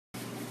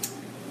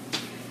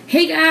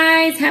Hey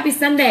guys, happy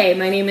Sunday.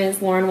 My name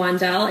is Lauren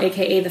Wandell,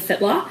 aka The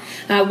Fit Law.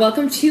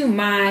 Welcome to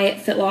my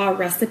Fit Law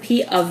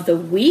recipe of the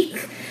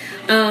week.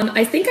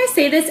 I think I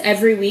say this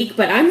every week,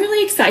 but I'm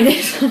really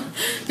excited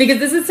because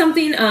this is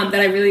something that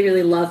I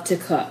really love to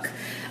cook.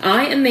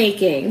 I am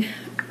making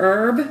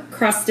herb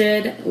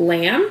crusted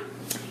lamb,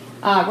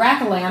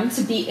 rack of lamb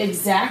to be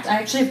exact.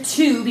 I actually have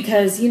two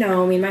because, you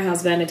know, me and my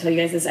husband, I tell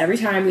you guys this every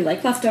time, we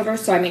like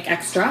leftovers, so I make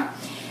extra.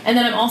 And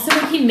then I'm also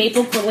making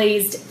maple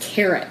glazed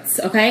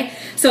carrots, okay?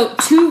 So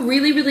two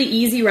really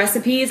easy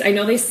recipes. I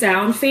know they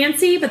sound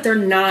fancy, but they're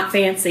not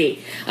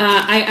fancy.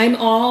 I'm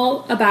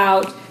all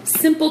about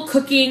simple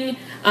cooking,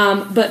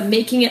 but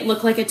making it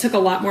look like it took a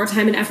lot more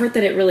time and effort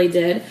than it really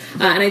did.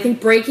 And I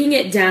think breaking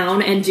it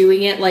down and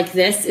doing it like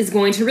this is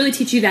going to really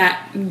teach you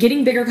that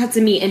getting bigger cuts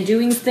of meat and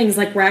doing things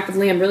like rack of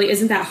lamb really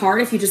isn't that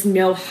hard if you just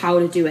know how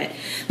to do it.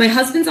 My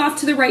husband's off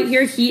to the right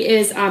here. He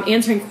is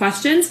answering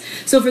questions.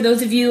 So for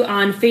those of you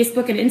on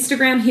Facebook and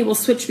Instagram, he will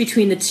switch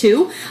between the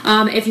two.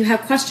 If you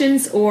have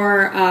questions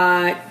or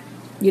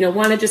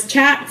want to just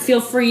chat,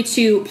 feel free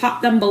to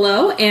pop them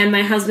below and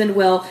my husband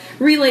will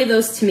relay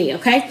those to me,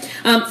 okay?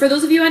 For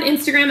those of you on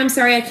Instagram, I'm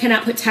sorry I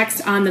cannot put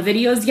text on the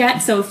videos yet,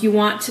 so if you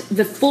want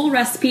the full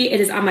recipe, it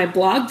is on my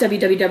blog,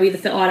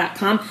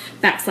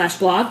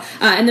 www.thefitlaw.com/blog.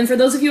 And then for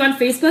those of you on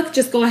Facebook,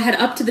 just go ahead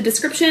up to the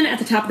description at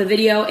the top of the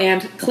video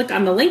and click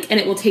on the link and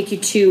it will take you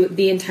to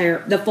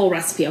the full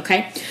recipe,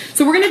 okay?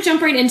 So we're gonna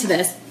jump right into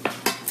this.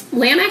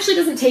 Lamb actually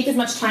doesn't take as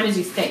much time as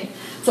you think.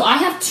 So I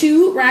have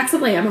 2 racks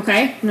of lamb,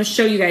 okay? I'm going to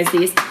show you guys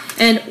these.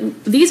 And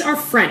these are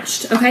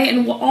Frenched, okay?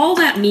 And all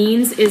that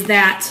means is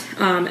that,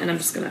 and I'm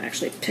just going to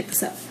actually pick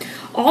this up.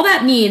 All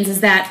that means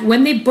is that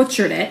when they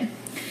butchered it,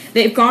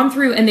 they've gone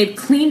through and they've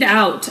cleaned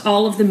out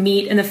all of the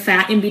meat and the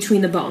fat in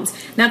between the bones.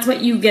 And that's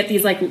what you get,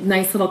 these like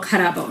nice little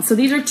cutout bones. So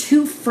these are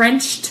 2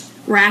 Frenched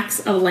racks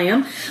of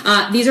lamb.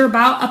 These are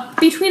about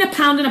between a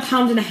pound and a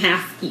pound and a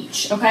half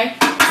each, okay?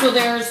 So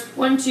there's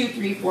 1, 2,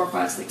 3, 4,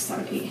 5, 6,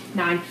 7, 8,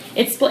 9.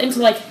 It's split into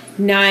like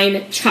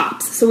 9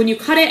 chops. So when you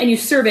cut it and you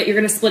serve it, you're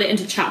going to split it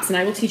into chops, and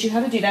I will teach you how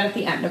to do that at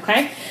the end,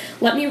 okay?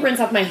 Let me rinse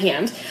off my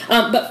hand.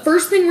 But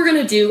first thing we're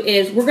going to do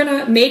is we're going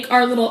to make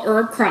our little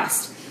herb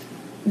crust.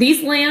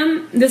 This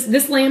lamb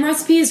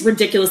recipe is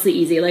ridiculously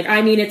easy. Like,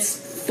 I mean, it's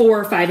 4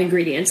 or 5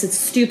 ingredients. It's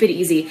stupid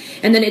easy.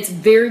 And then it's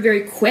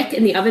very quick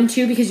in the oven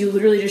too because you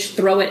literally just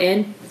throw it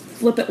in,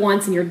 flip it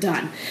once, and you're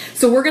done.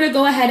 So we're going to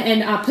go ahead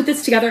and put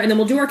this together, and then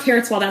we'll do our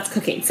carrots while that's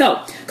cooking. So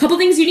a couple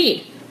things you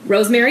need.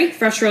 Rosemary,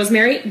 fresh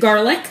rosemary,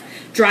 garlic,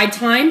 dried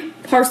thyme,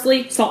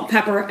 parsley, salt,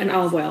 pepper, and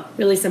olive oil.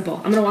 Really simple.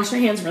 I'm going to wash my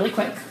hands really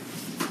quick.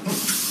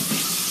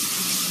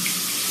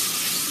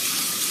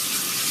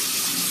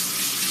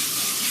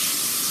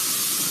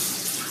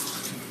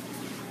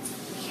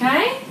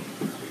 Okay.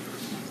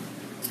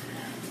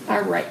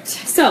 All right.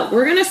 So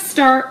we're going to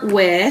start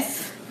with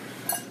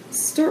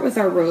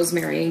our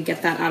rosemary and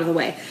get that out of the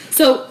way.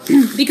 So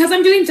because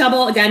I'm doing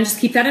double, again, just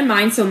keep that in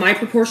mind. So my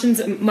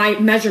proportions, my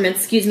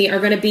measurements, are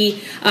going to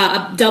be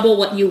double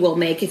what you will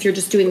make if you're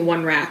just doing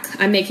 1 rack.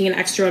 I'm making an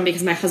extra one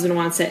because my husband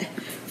wants it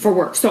for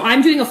work. So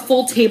I'm doing a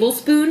full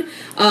tablespoon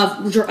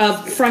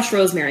of fresh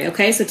rosemary,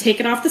 okay? So take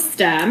it off the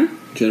stem.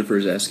 Jennifer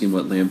is asking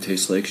what lamb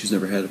tastes like. She's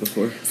never had it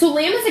before. So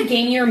lamb is a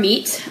gamier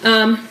meat.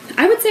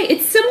 I would say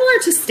it's similar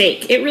to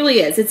steak. It really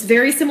is. It's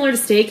very similar to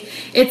steak.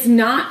 It's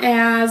not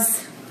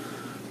as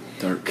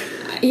dark.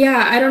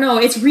 Yeah, I don't know.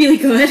 It's really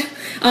good.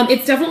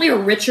 It's definitely a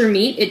richer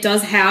meat. It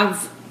does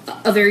have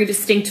a very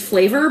distinct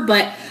flavor,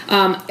 but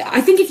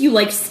I think if you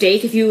like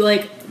steak, if you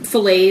like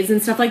fillets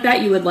and stuff like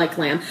that, you would like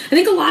lamb. I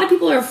think a lot of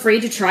people are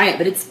afraid to try it,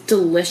 but it's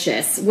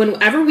delicious.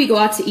 Whenever we go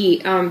out to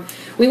eat,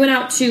 we went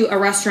out to a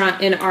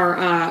restaurant in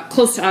our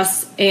close to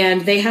us,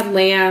 and they had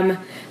lamb. I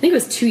think it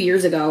was 2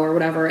 years ago or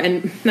whatever,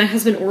 and my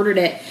husband ordered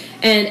it.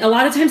 And a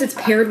lot of times it's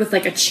paired with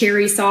like a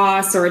cherry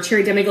sauce or a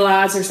cherry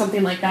demi-glace or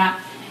something like that.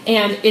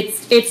 And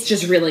it's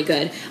just really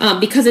good.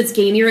 Because it's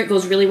gamier, it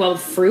goes really well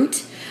with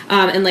fruit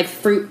and like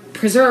fruit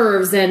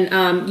preserves.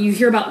 And you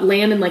hear about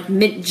lamb and like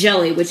mint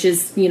jelly, which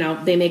is,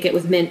 they make it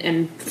with mint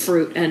and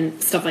fruit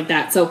and stuff like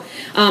that. So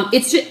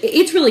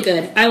it's really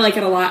good. I like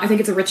it a lot. I think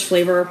it's a rich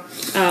flavor.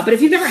 But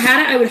if you've never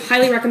had it, I would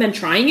highly recommend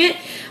trying it.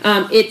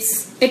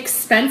 It's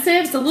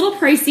expensive. It's a little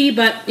pricey,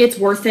 but it's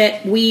worth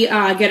it. We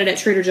get it at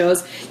Trader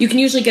Joe's. You can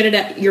usually get it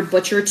at your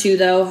butcher too,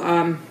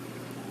 though.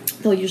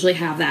 They'll usually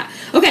have that.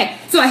 Okay,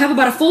 so I have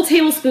about a full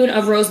tablespoon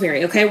of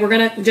rosemary, okay? We're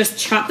going to just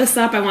chop this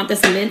up. I want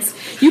this minced.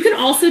 You can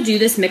also do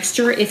this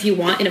mixture if you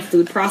want in a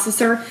food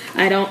processor.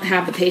 I don't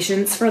have the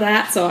patience for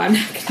that, so I'm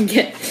not going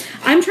to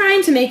I'm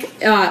trying to make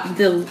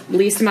the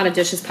least amount of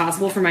dishes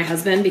possible for my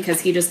husband because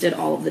he just did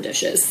all of the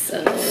dishes.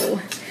 So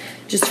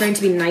just trying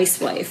to be nice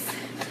wife.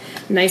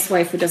 Nice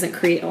wife who doesn't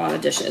create a lot of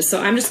dishes. So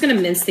I'm just going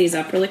to mince these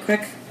up really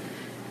quick.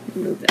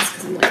 Move this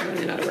because I'm like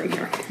running out of room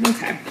here.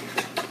 Okay.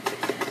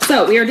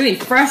 So we are doing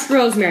fresh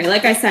rosemary,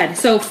 like I said.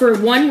 So for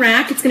 1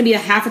 rack, it's going to be a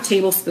half a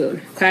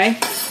tablespoon, okay?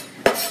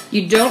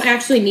 You don't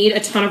actually need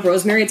a ton of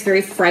rosemary. It's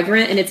very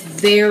fragrant, and it's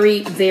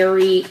very,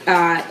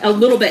 a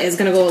little bit is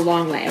going to go a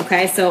long way,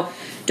 okay? So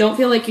don't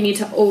feel like you need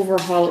to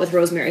overhaul it with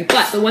rosemary.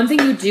 But the one thing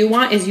you do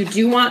want is you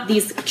do want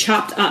these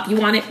chopped up. You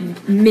want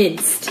it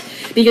minced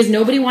because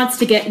nobody wants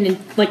to get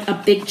like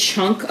a big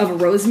chunk of a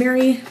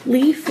rosemary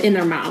leaf in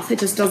their mouth. It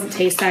just doesn't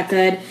taste that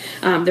good.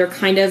 They're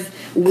kind of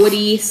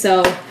woody,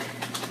 so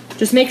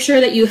just make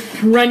sure that you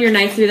run your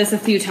knife through this a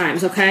few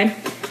times, okay?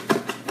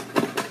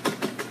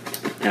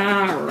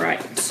 All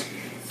right.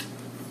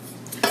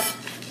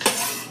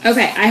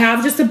 Okay, I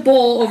have just a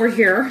bowl over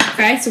here,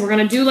 okay? So we're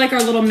gonna do like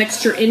our little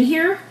mixture in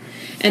here,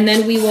 and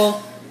then we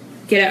will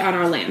get it on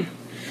our lamb.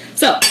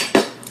 So,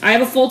 I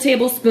have a full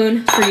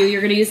tablespoon for you.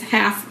 You're gonna use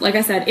half. Like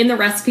I said, in the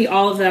recipe,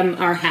 all of them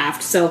are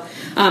halved, so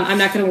I'm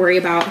not gonna worry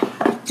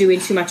about doing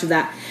too much of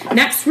that.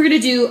 Next, we're gonna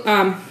do,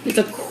 it's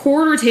a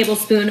 1/4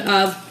 tablespoon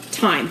of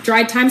thyme.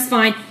 Dried thyme's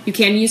fine. You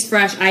can use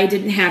fresh. I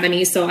didn't have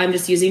any, so I'm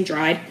just using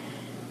dried.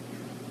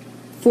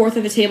 1/4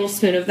 of a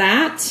tablespoon of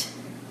that.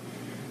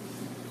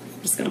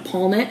 I'm just gonna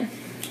palm it.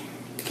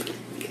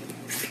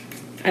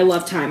 I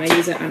love thyme. I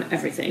use it on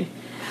everything.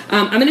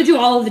 I'm gonna do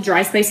all of the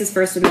dry spices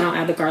first, and then I'll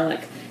add the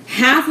garlic.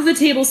 1/2 of a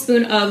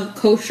tablespoon of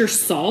kosher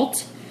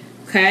salt.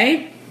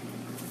 Okay.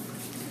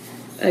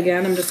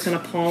 Again, I'm just gonna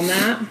palm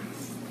that.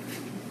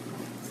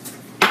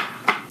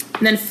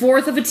 And then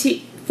 1/4 of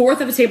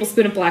a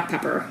tablespoon of black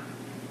pepper.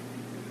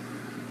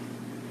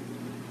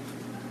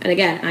 And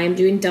again, I am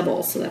doing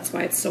double, so that's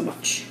why it's so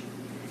much.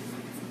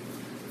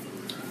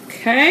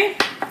 Okay.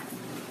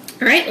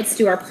 All right, let's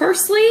do our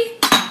parsley.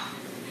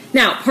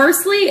 Now,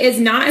 parsley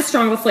is not as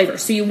strong of a flavor,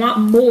 so you want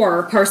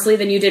more parsley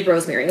than you did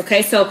rosemary,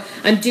 okay? So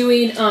I'm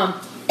doing,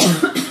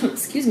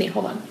 excuse me,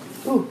 hold on.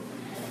 Ooh.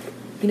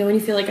 You know when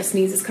you feel like a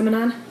sneeze is coming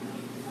on?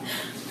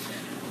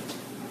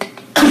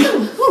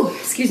 Ooh,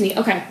 excuse me,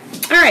 okay.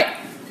 All right,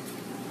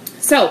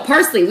 so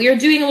parsley, we are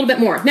doing a little bit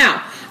more.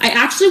 Now, I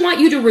actually want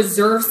you to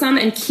reserve some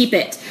and keep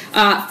it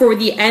for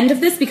the end of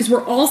this because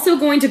we're also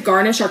going to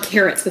garnish our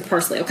carrots with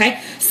parsley, okay?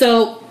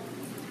 So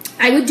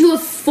I would do a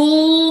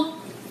full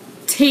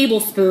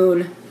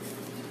tablespoon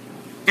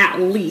at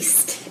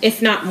least,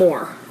 if not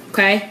more,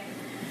 okay?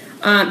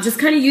 Just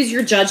kind of use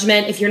your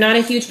judgment. If you're not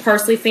a huge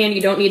parsley fan,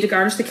 you don't need to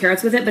garnish the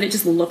carrots with it, but it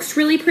just looks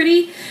really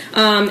pretty.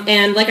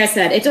 And like I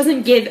said, it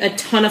doesn't give a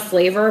ton of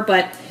flavor,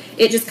 but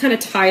it just kind of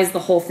ties the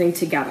whole thing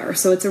together.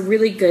 So it's a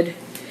really good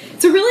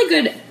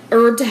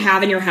herb to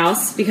have in your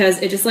house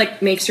because it just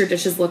like makes your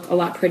dishes look a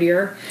lot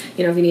prettier.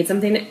 You know, if you need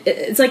something,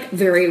 it's like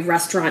very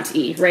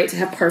restaurant-y, right? To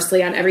have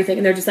parsley on everything,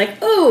 and they're just like,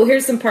 oh,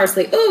 here's some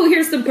parsley. Oh,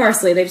 here's some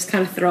parsley. They just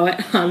kind of throw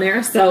it on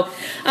there. So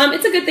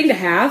it's a good thing to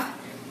have.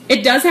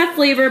 It does have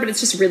flavor, but it's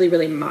just really,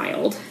 really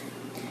mild.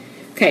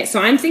 Okay, so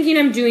I'm thinking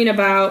I'm doing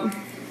about,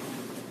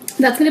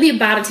 that's going to be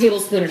about 1.5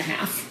 tablespoons.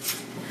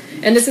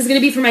 And this is going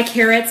to be for my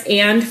carrots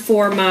and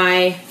for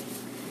my,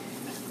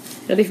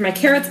 it'll be for my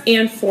carrots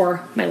and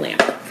for my lamb,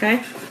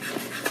 okay?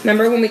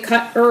 Remember when we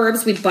cut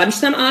herbs, we bunch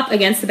them up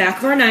against the back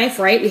of our knife,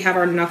 right? We have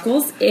our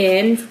knuckles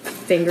in,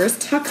 fingers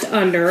tucked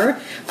under.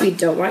 We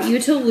don't want you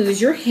to lose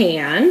your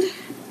hand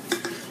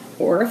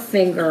or a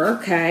finger,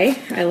 okay?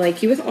 I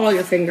like you with all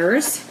your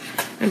fingers.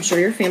 I'm sure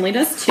your family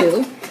does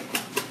too.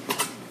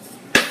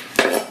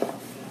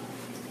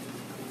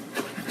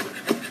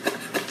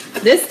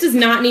 This does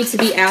not need to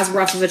be as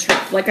rough of a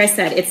chop. Like I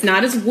said, it's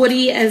not as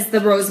woody as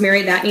the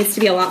rosemary. That needs to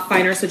be a lot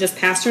finer, so just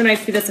pass your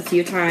knife through this a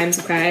few times,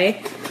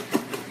 okay?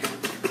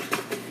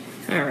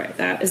 All right,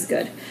 that is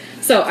good.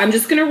 So I'm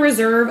just gonna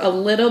reserve a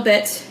little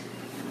bit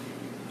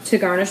to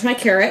garnish my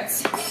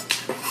carrots.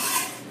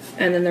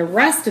 And then the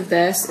rest of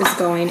this is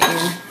going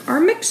in our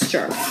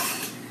mixture.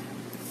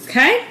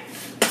 Okay?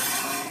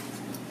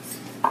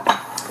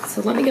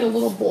 So let me get a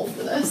little bowl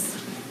for this.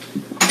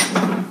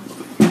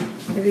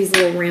 I have these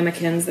little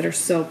ramekins that are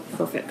so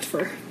perfect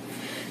for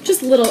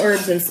just little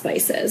herbs and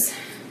spices.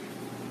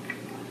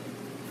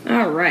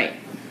 All right.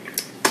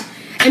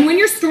 And when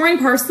you're storing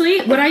parsley,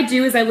 what I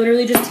do is I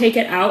literally just take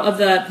it out of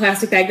the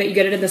plastic bag that you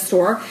get it in the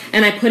store,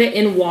 and I put it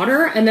in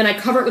water, and then I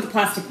cover it with a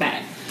plastic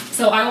bag.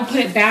 So I will put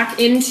it back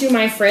into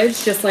my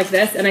fridge just like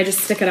this, and I just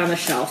stick it on the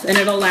shelf, and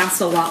it'll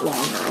last a lot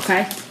longer,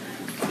 okay?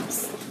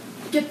 Let's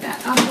get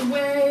that out of the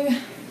way.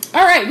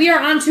 All right, we are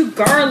on to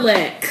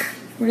garlic.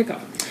 Where'd it go?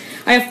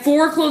 I have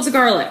 4 cloves of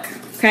garlic,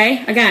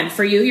 okay? Again,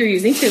 for you, you're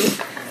using 2,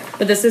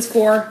 but this is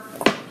for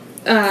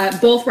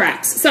both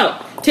racks. So,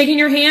 taking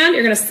your hand,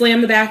 you're gonna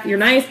slam the back of your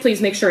knife.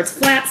 Please make sure it's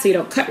flat so you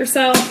don't cut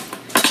yourself.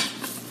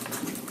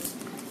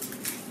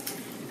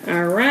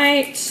 All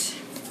right,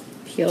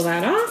 peel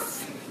that off.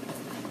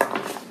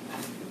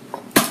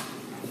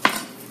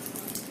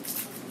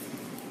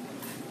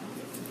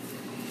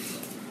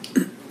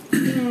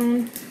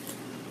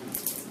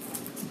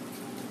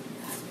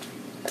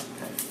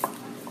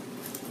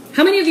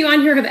 How many of you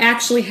on here have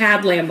actually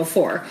had lamb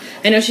before?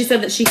 I know she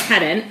said that she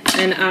hadn't,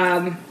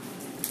 and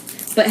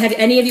but have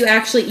any of you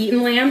actually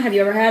eaten lamb? Have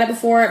you ever had it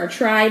before? Ever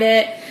tried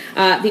it?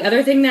 The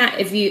other thing that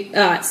if you,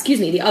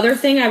 the other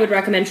thing I would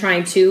recommend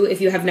trying too,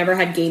 if you have never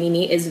had gamey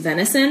meat, is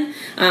venison.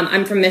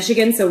 I'm from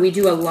Michigan, so we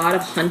do a lot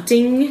of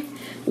hunting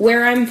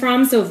where I'm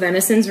from, so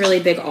venison's really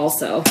big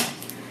also.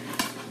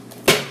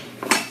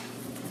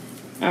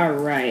 All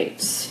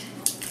right.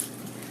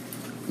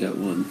 Got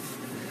one.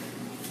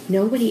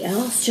 Nobody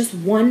else? Just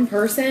one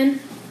person?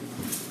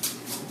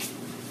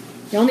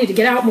 Y'all need to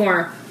get out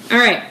more. All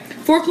right.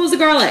 4 cloves of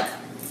garlic.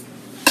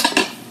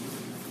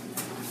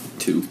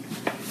 2.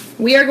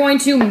 We are going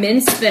to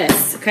mince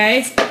this,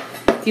 okay?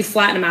 If you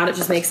flatten them out, it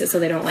just makes it so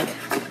they don't, like,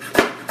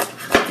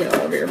 get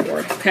all over your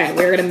board. Okay,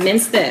 we're going to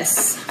mince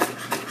this.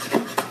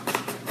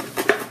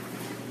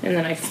 And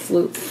then I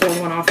flowed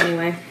one off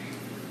anyway.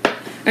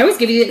 I always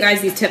give you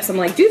guys these tips. I'm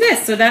like, do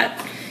this so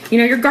that, you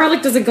know, your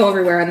garlic doesn't go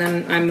everywhere, and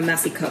then I'm a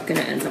messy cook, and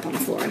it ends up on the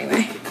floor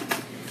anyway.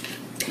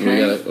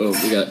 Okay.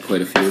 We got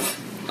quite a few.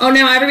 Oh,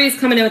 now everybody's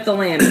coming in with the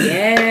lamb.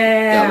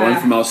 Yeah. Got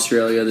one from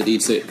Australia that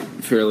eats it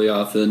fairly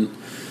often.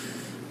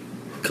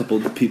 A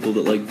couple of people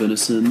that like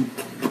venison.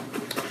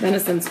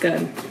 Venison's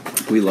good.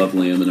 We love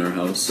lamb in our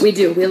house. We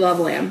do. We love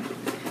lamb.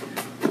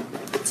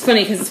 It's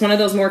funny because it's one of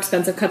those more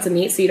expensive cuts of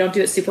meat, so you don't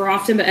do it super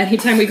often, but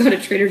anytime we go to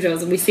Trader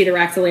Joe's and we see the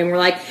racks of lamb, we're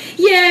like,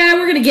 yeah,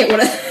 we're going to get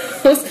one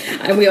of those.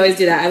 And we always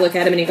do that. I look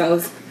at him and he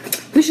goes,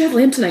 we should have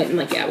lamb tonight. I'm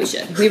like, yeah, we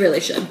should. We really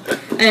should.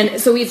 And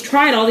so we've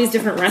tried all these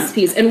different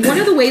recipes. And one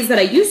of the ways that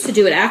I used to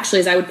do it, actually,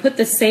 is I would put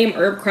the same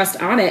herb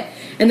crust on it,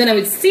 and then I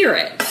would sear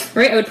it,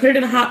 right? I would put it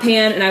in a hot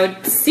pan, and I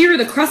would sear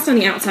the crust on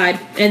the outside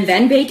and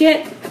then bake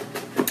it.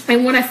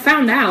 And what I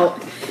found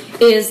out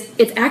is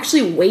it's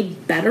actually way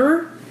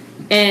better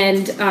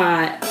and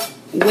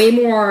way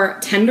more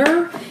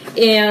tender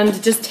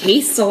and just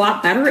tastes a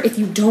lot better if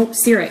you don't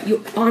sear it.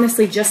 You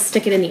honestly just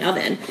stick it in the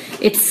oven.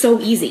 It's so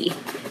easy.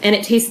 And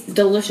it tastes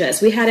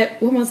delicious. We had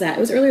it, when was that? It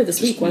was earlier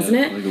this week, wasn't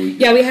it? Like a week.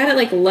 Yeah, we had it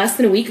like less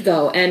than a week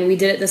ago, and we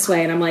did it this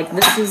way. And I'm like,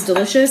 this is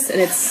delicious, and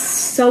it's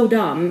so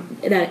dumb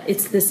that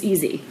it's this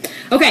easy.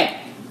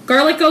 Okay,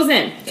 garlic goes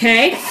in,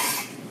 okay?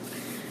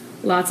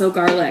 Lots of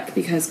garlic,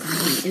 because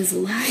garlic is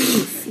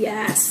life.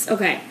 Yes.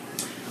 Okay.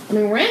 I'm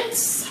going to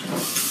rinse.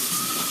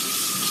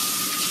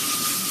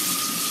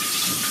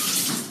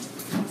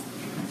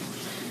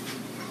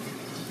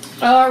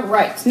 All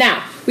right.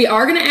 Now, we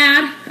are going to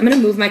add, I'm going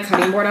to move my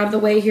cutting board out of the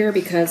way here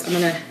because I'm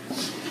going to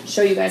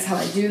show you guys how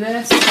I do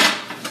this.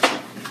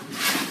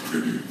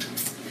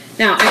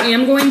 Now, I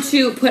am going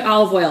to put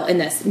olive oil in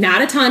this.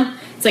 Not a ton.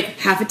 It's like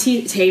half a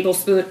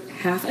tablespoon.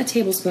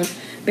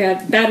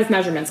 Bad with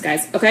measurements,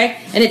 guys, okay?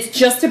 And it's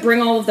just to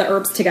bring all of the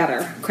herbs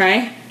together,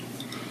 okay?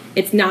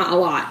 It's not a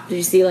lot. Did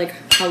you see, like,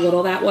 how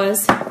little that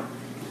was? I'm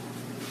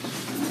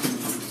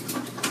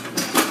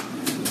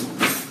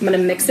going to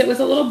mix it with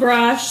a little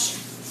brush.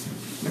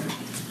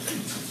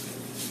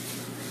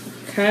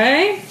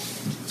 Okay.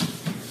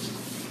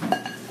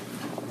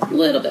 A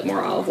little bit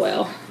more olive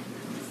oil.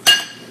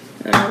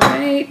 All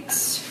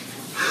right.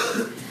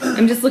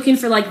 I'm just looking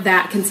for like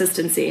that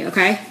consistency,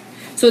 okay?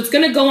 So it's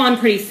going to go on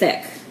pretty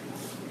thick.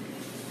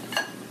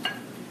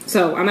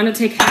 So I'm going to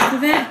take half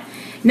of it.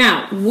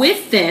 Now,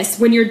 with this,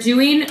 when you're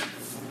doing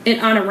it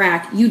on a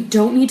rack, you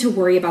don't need to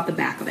worry about the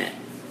back of it.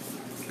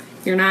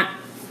 You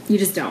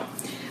just don't.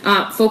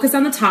 Focus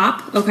on the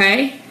top,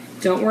 okay?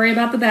 Don't worry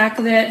about the back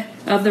of it,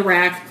 of the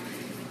rack.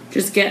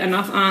 Just get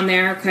enough on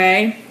there,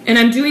 okay? And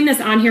I'm doing this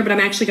on here, but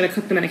I'm actually going to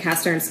cook them in a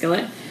cast iron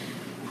skillet.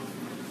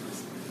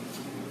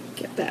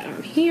 Get that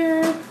on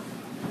here.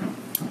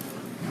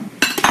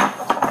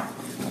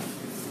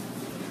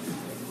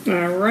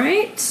 All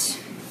right.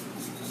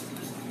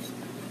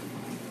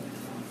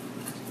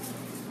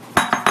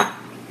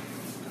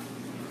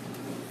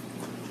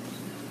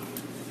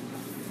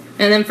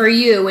 And then for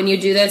you, when you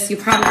do this, you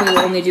probably will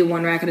only do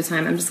one rack at a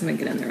time. I'm just going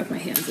to get in there with my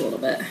hands a little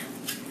bit.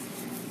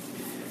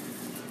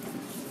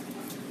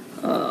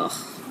 Oh,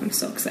 I'm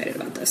so excited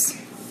about this.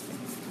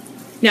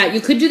 Now,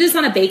 you could do this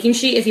on a baking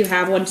sheet if you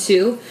have one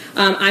too.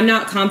 I'm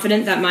not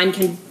confident that mine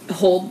can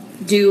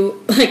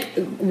do like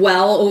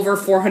well over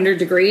 400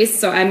 degrees,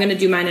 so I'm going to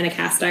do mine in a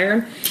cast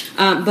iron.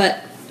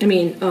 But, I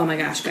mean, oh my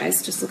gosh,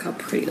 guys, just look how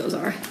pretty those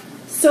are.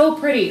 So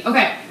pretty.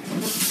 Okay.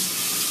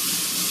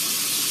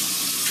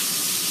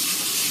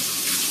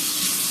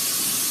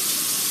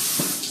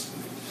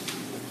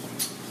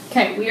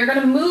 Okay, we are going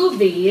to move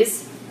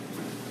these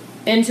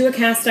into a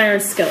cast iron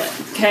skillet,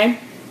 okay?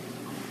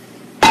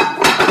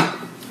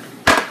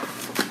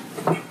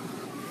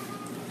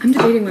 I'm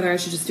debating whether I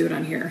should just do it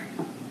on here.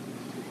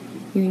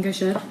 You think I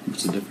should?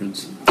 What's the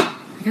difference? I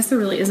guess there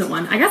really isn't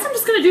one. I guess I'm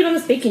just going to do it on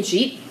this baking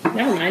sheet.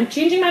 Never mind.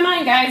 Changing my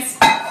mind, guys.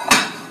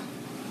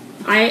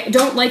 I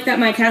don't like that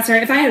my cast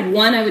iron, if I had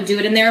one, I would do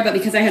it in there, but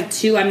because I have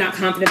two, I'm not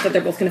confident that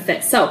they're both going to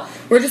fit. So,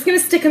 we're just going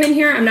to stick them in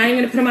here. I'm not even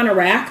going to put them on a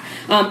rack.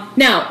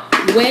 Now,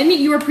 when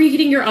you are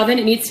preheating your oven,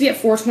 it needs to be at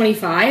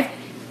 425.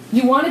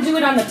 You want to do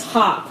it on the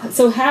top.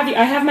 So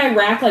I have my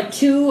rack like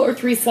 2 or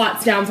 3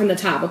 slots down from the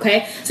top,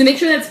 okay? So make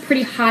sure that's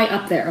pretty high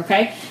up there,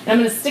 okay? And I'm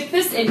going to stick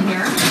this in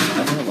here.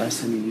 I thought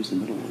last time you used the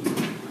middle one.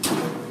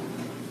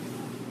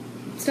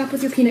 Stop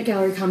with your peanut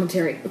gallery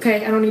commentary,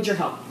 okay? I don't need your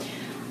help.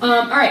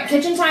 All right,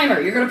 kitchen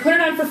timer. You're going to put it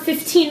on for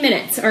 15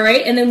 minutes, all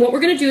right? And then what we're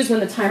going to do is when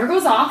the timer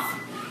goes off,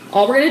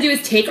 all we're going to do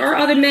is take our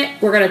oven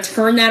mitt, we're going to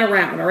turn that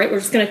around, all right?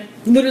 We're just going to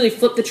literally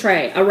flip the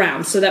tray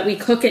around so that we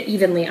cook it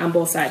evenly on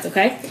both sides,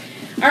 okay?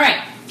 All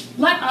right,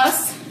 let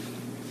us...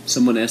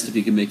 Someone asked if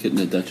you could make it in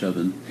a Dutch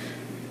oven.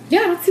 Yeah,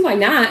 I don't see why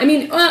not. I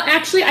mean,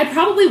 actually, I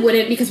probably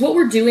wouldn't, because what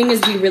we're doing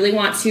is we really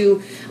want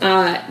to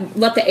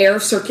let the air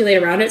circulate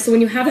around it. So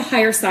when you have the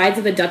higher sides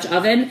of the Dutch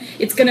oven,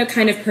 it's going to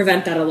kind of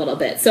prevent that a little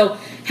bit. So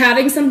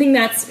having something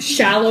that's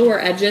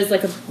shallower edges,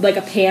 like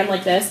a pan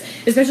like this,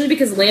 especially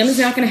because lamb is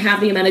not going to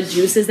have the amount of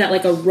juices that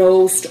like a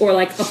roast or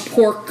like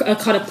a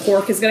cut of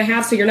pork is going to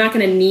have. So you're not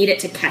going to need it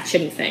to catch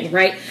anything,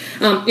 right?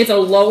 It's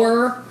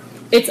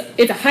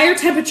a higher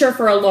temperature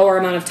for a lower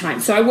amount of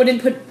time. So I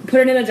wouldn't put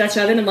it in a Dutch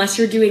oven unless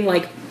you're doing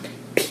like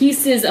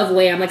pieces of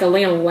lamb, like a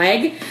lamb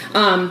leg.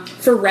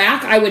 For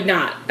rack, I would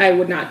not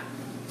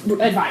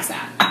advise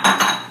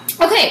that.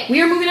 Okay, we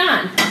are moving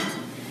on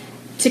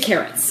to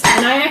carrots.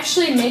 And I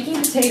actually am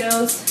making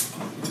potatoes.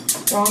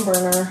 Wrong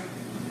burner.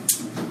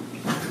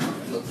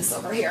 Move this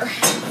over here.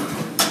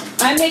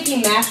 I'm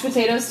making mashed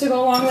potatoes to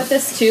go along with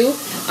this too,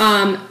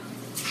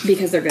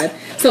 because they're good.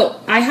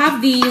 So I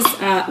have these,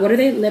 what are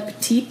they? Le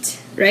Petit,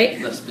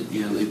 right?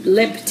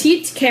 Le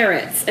Petit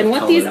carrots. And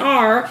what these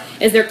are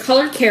is they're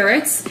colored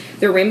carrots.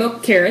 They're rainbow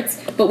carrots.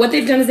 But what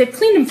they've done is they've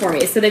cleaned them for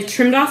me. So they've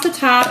trimmed off the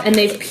top and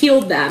they've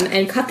peeled them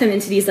and cut them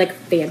into these like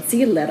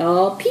fancy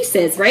little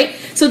pieces, right?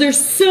 So they're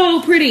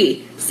so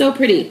pretty. So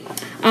pretty.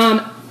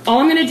 All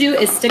I'm going to do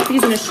is stick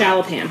these in a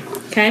shallow pan,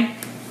 okay?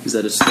 Is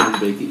that a stone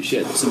baking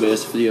sheet? Somebody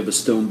asked if you have a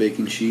stone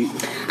baking sheet.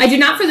 I do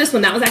not for this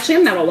one. That was actually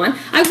a metal one.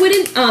 I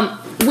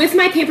wouldn't, with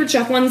my Pampered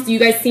Chef ones, you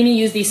guys see me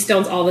use these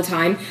stones all the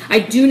time. I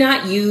do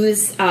not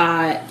use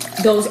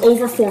those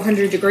over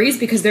 400 degrees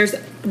because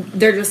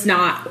they're just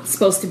not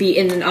supposed to be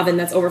in an oven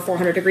that's over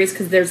 400 degrees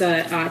because there's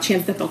a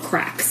chance that they'll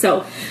crack.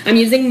 So I'm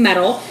using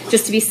metal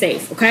just to be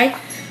safe, okay?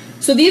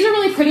 So these are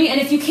really pretty,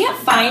 and if you can't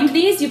find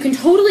these, you can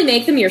totally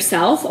make them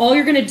yourself. All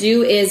you're going to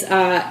do is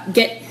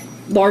get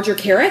larger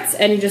carrots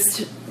and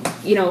just,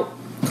 you know,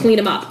 clean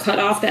them up, cut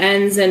off the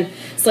ends and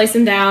slice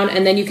them down,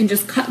 and then you can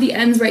just cut the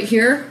ends right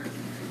here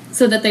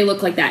so that they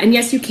look like that. And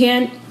yes, you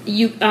can.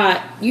 You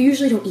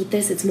usually don't eat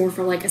this. It's more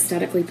for like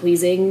aesthetically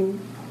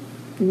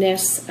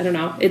pleasingness. I don't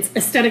know. It's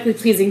aesthetically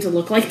pleasing to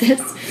look like this.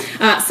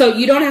 So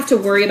you don't have to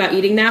worry about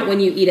eating that.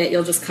 When you eat it,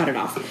 you'll just cut it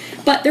off.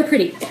 But they're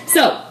pretty.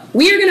 So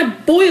we are going to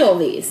boil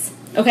these.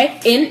 Okay,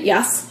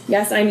 yes,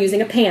 I'm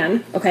using a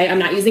pan. Okay, I'm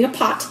not using a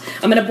pot.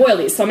 I'm going to boil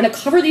these. So I'm going to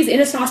cover these in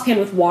a saucepan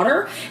with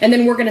water, and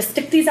then we're going to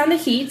stick these on the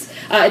heat.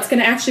 It's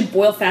going to actually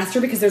boil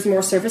faster because there's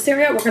more surface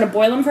area. We're going to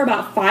boil them for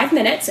about 5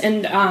 minutes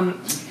and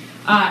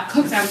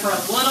cook them for a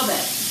little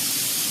bit.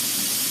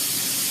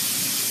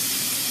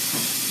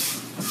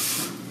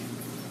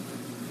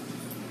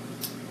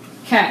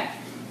 Okay.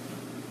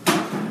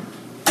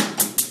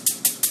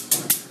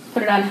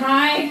 Put it on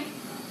high.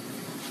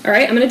 All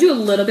right, I'm going to do a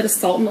little bit of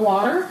salt in the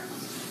water.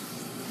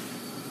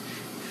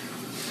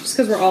 Just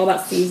because we're all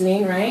about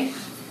seasoning, right?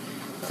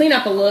 Clean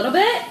up a little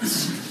bit.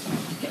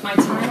 Get my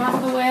thyme out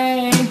of the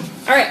way.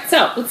 All right,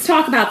 so let's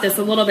talk about this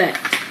a little bit.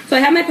 So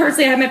I have my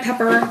parsley, I have my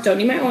pepper. Don't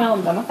need my oil,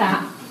 I'm done with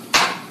that.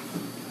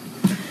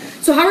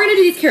 So how we're going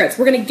to do these carrots,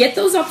 we're going to get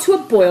those up to a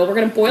boil. We're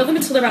going to boil them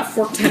until they're about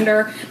fork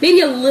tender, maybe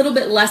a little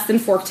bit less than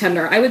fork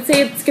tender. I would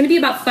say it's going to be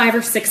about 5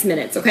 or 6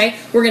 minutes, okay?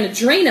 We're going to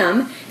drain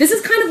them. This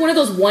is kind of one of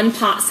those one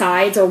pot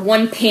sides or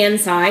one pan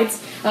sides.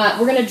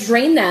 We're going to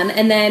drain them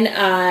and then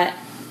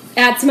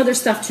add some other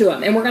stuff to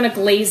them, and we're going to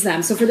glaze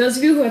them. So for those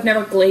of you who have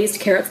never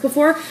glazed carrots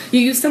before, you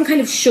use some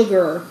kind of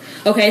sugar,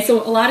 okay?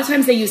 So a lot of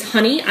times they use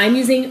honey. I'm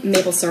using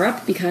maple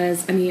syrup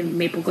because, I mean,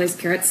 maple glazed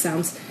carrots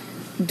sounds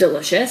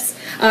delicious.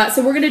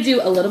 So we're going to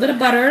do a little bit of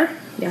butter,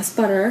 yes,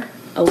 butter,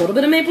 a little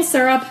bit of maple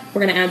syrup.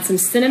 We're going to add some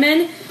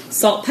cinnamon,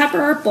 salt,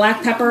 pepper,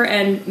 black pepper,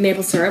 and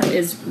maple syrup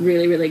is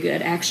really, really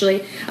good,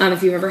 actually.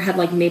 If you've ever had,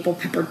 like, maple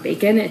peppered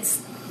bacon,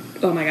 it's,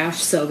 oh my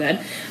gosh, so good.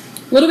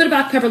 A little bit of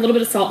black pepper, a little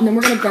bit of salt, and then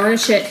we're going to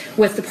garnish it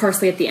with the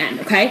parsley at the end,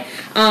 okay?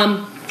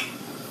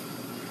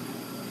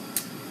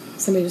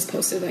 Somebody just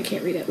posted, I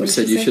can't read it. What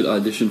said you should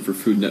audition for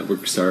Food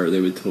Network Star.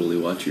 They would totally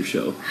watch your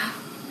show.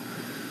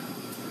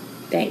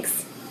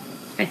 Thanks.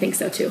 I think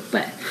so too,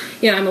 but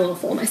you know, I'm a little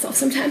full of myself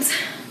sometimes.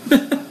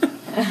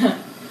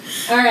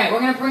 All right, we're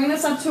going to bring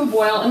this up to a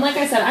boil, and like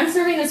I said, I'm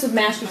serving this with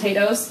mashed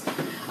potatoes.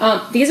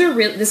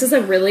 This is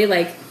a really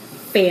like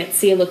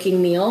fancy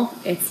looking meal.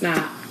 It's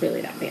not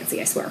really that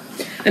fancy, I swear.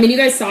 I mean, you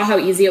guys saw how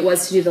easy it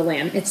was to do the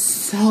lamb. It's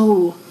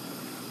so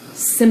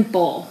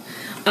simple.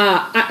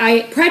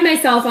 I pride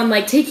myself on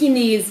like taking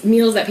these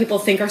meals that people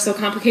think are so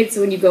complicated,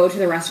 so when you go to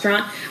the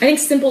restaurant, I think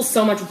simple is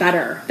so much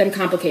better than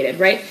complicated,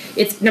 right?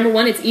 It's number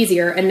one, it's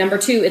easier, and number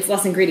two, it's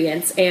less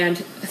ingredients, and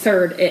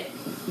third, it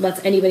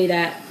lets anybody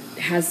that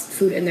has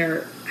food in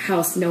their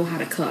house know how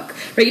to cook,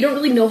 right? You don't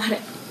really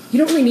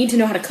need to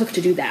know how to cook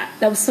to do that.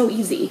 That was so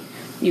easy.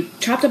 You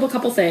chopped up a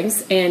couple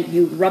things and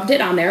you rubbed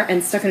it on there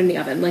and stuck it in the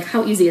oven. Like,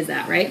 how easy is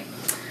that, right?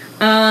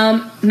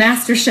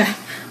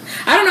 MasterChef.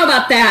 I don't know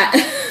about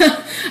that.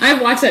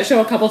 I've watched that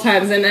show a couple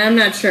times, and I'm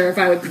not sure if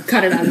I would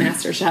cut it on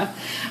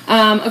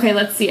MasterChef. Okay,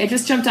 let's see. I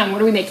just jumped on.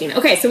 What are we making?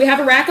 Okay, so we have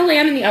a rack of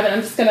lamb in the oven.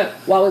 I'm just going to,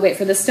 while we wait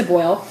for this to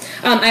boil,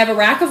 I have a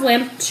rack of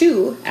lamb,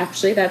 2,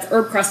 actually. That's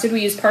herb crusted.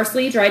 We use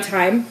parsley, dried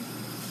thyme,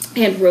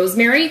 and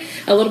rosemary,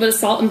 a little bit of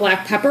salt and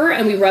black pepper,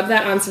 and we rubbed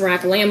that on some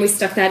rack of lamb. We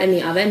stuck that in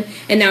the oven,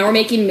 and now we're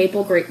making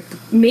maple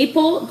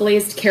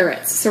glazed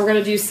carrots. So we're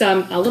going to do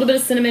a little bit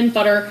of cinnamon,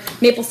 butter,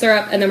 maple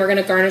syrup, and then we're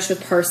going to garnish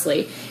with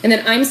parsley. And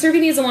then I'm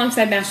serving these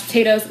alongside mashed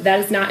potatoes. That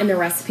is not in the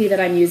recipe that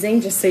I'm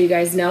using, just so you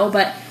guys know,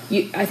 but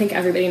I think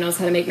everybody knows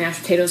how to make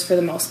mashed potatoes for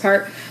the most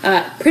part.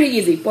 Pretty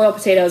easy. Boil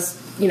potatoes,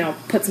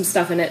 put some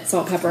stuff in it,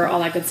 salt, pepper, all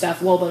that good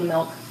stuff. A little bit of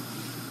milk.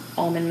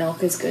 Almond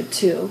milk is good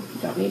too.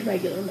 You don't need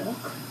regular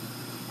milk.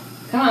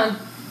 Come on.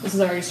 This is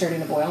already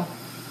starting to boil.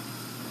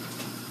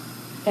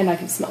 And I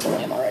can smell the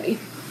lamb already.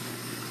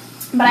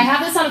 But I have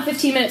this on a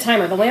 15-minute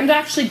timer. The lamb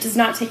actually does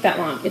not take that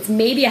long. It's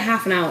maybe a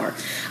half an hour.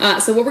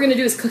 So what we're going to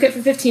do is cook it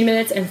for 15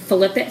 minutes and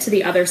flip it to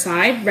the other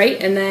side,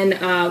 right? And then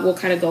we'll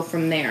kind of go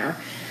from there.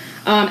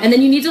 And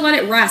then you need to let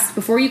it rest.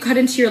 Before you cut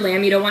into your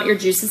lamb, you don't want your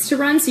juices to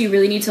run, so you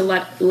really need to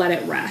let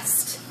it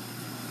rest.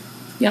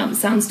 Yum,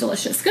 sounds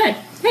delicious. Good.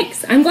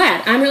 Thanks. I'm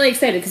glad. I'm really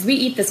excited because we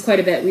eat this quite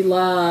a bit. We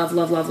love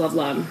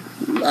lamb.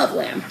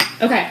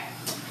 Okay.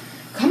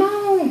 Come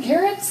on,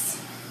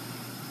 carrots.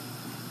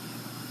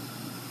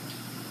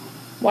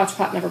 Watch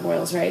pot never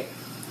boils, right?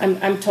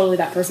 I'm totally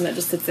that person that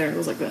just sits there and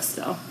goes like this,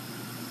 so.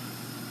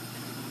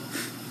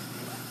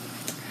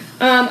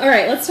 All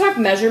right, let's talk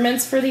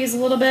measurements for these a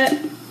little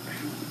bit.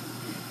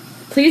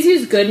 Please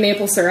use good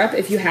maple syrup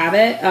if you have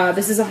it.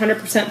 This is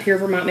 100% pure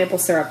Vermont maple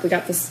syrup. We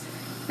got this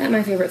at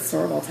my favorite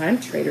store of all time,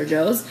 Trader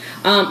Joe's.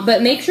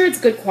 But make sure it's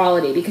good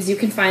quality because you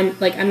can find,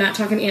 I'm not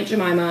talking Aunt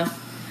Jemima.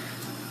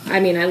 I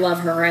mean, I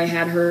love her. I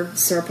had her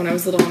syrup when I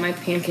was little on my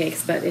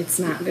pancakes, but it's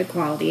not good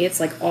quality.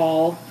 It's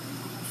all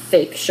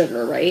fake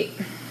sugar, right?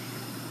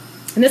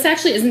 And this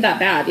actually isn't that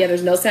bad. Yeah,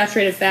 there's no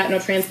saturated fat, no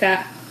trans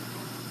fat.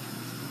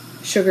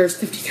 Sugar is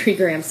 53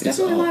 grams. It's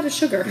definitely a lot of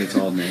sugar. It's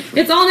all natural.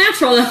 It's all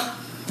natural, though.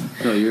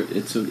 No,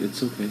 it's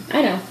okay.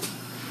 I know.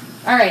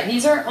 All right,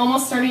 these are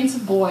almost starting to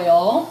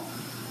boil.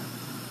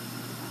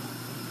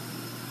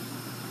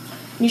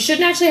 You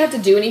shouldn't actually have to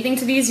do anything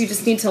to these. You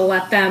just need to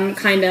let them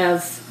kind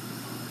of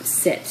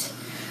sit.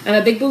 I'm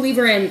a big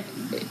believer in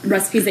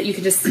recipes that you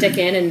can just stick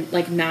in and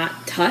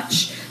not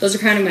touch. Those are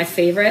kind of my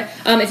favorite.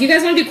 If you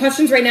guys want to do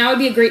questions right now, it would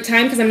be a great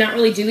time because I'm not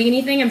really doing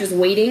anything. I'm just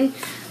waiting.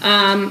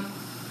 Somebody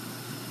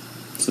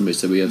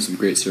said we have some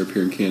great syrup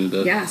here in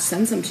Canada. Yeah,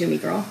 send some to me,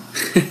 girl.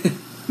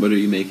 What are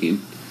you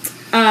making?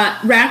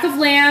 Rack of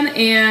lamb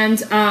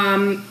and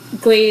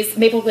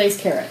maple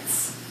glazed carrots.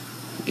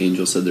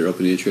 Angel said they're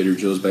opening a Trader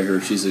Joe's by her.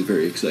 She's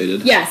very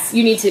excited. Yes,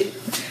 you need to.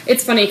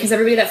 It's funny because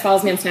everybody that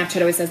follows me on Snapchat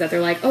always says that.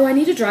 They're like, oh, I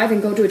need to drive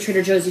and go to a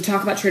Trader Joe's. You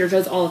talk about Trader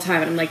Joe's all the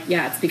time. And I'm like,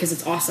 yeah, it's because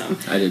it's awesome.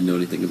 I didn't know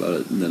anything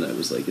about it. And then I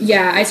was like...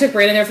 Yeah, I took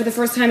Brandon there for the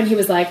first time and he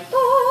was like,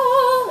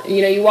 oh.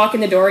 You walk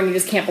in the door and you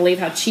just can't believe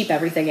how cheap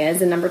everything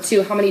is. And number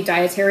two, how many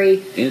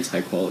dietary... And it's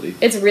high quality.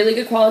 It's really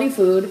good quality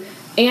food.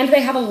 And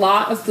they have a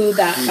lot of food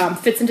that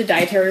fits into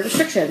dietary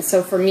restrictions.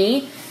 So for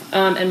me...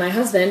 and my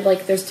husband,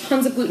 there's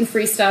tons of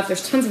gluten-free stuff,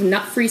 there's tons of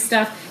nut-free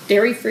stuff,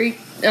 dairy-free,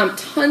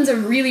 tons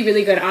of really,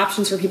 really good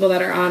options for people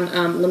that are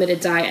on limited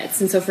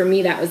diets. And so for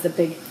me, that was the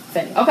big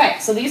thing. Okay,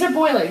 so these are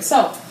boiling.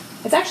 So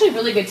it's actually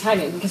really good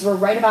timing because we're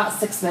right about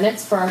 6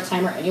 minutes for our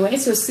timer anyway.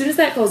 So as soon as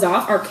that goes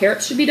off, our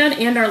carrots should be done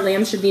and our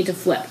lamb should need to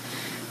flip.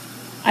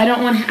 I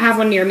don't want to have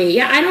one near me.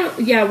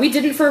 Yeah, we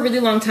didn't for a really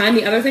long time.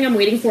 The other thing I'm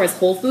waiting for is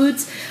Whole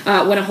Foods.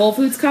 When a Whole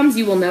Foods comes,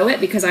 you will know it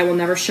because I will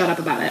never shut up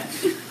about it.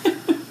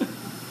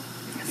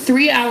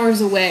 3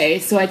 hours away,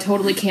 so I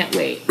totally can't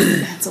wait.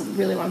 That's a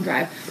really long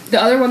drive. The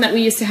other one that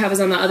we used to have is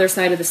on the other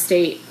side of the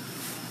state.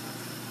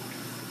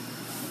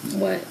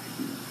 What?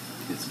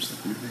 Get some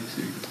stuff on your face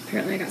here.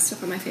 Apparently I got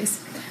stuff on my face.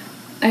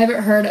 I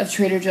haven't heard of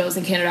Trader Joe's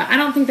in Canada. I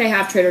don't think they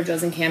have Trader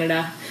Joe's in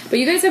Canada. But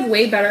you guys have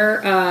way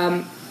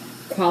better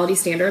quality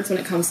standards when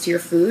it comes to your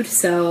food,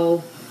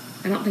 so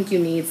I don't think you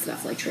need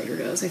stuff like Trader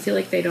Joe's. I feel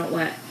like they don't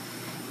let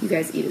you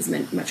guys eat as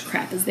much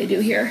crap as they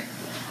do here.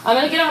 I'm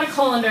going to get out a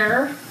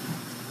colander.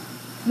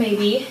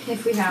 Maybe,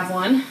 if we have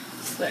one.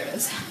 There it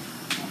is.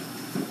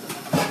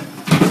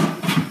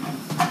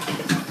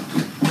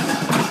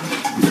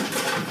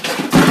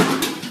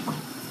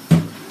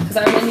 Because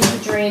I'm going to need to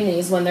drain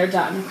these when they're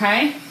done,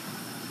 okay?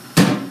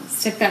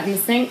 Stick that in the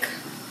sink.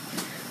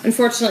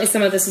 Unfortunately,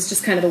 some of this is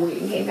just kind of a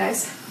waiting game,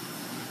 guys.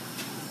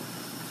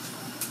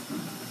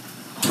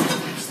 Oh my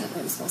gosh, that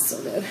lamb smells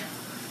so good.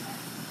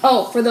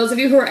 Oh, for those of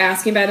you who are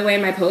asking, by the way,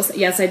 in my post,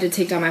 yes, I did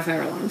take down my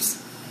fire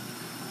alarms.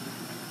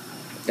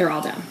 They're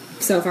all down.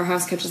 So if our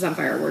house catches on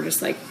fire, we're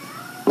just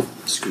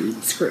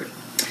screwed.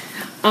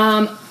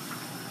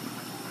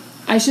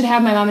 I should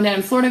have my mom and dad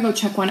in Florida go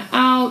check one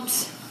out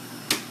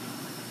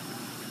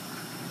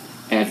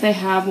if they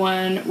have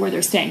one where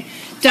they're staying.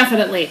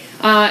 Definitely.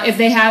 If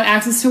they have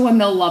access to one,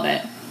 they'll love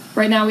it.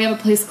 Right now we have a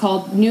place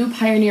called New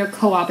Pioneer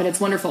Co-op, and it's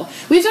wonderful.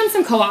 We've done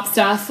some co-op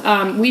stuff.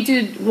 We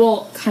did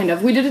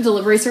a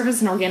delivery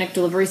service, an organic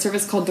delivery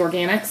service called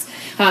Dorganics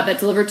that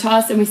delivered to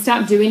us, and we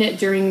stopped doing it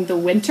during the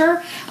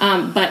winter,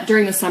 but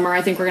during the summer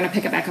I think we're going to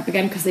pick it back up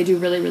again because they do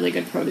really, really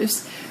good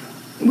produce.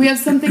 We have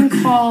something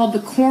called the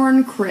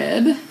Corn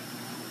Crib,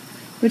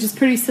 which is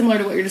pretty similar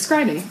to what you're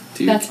describing.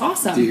 That's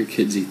awesome. Do your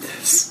kids eat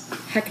this?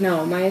 Heck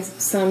no. My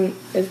son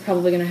is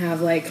probably going to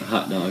have, like...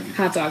 Hot dog.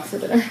 Hot dog for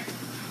dinner.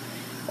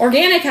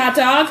 Organic hot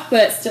dog,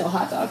 but still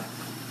hot dog.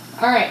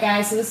 Alright,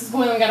 guys, so this is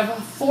boiling. We got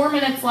about 4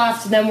 minutes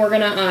left, and then we're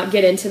going to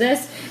get into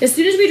this. As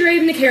soon as we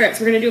drain the carrots,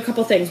 we're going to do a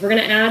couple things. We're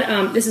going to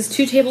add, this is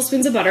 2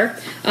 tablespoons of butter.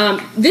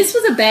 This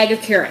was a bag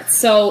of carrots,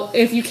 so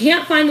if you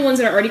can't find the ones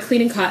that are already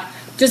clean and cut,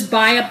 just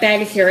buy a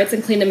bag of carrots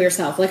and clean them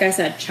yourself. Like I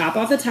said, chop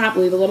off the top,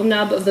 leave a little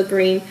nub of the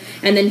green,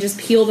 and then just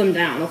peel them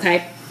down,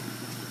 okay?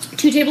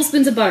 2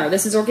 tablespoons of butter.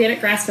 This is organic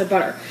grass-fed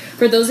butter.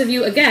 For those of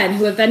you, again,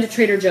 who have been to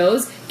Trader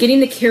Joe's,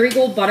 getting the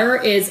Kerrygold butter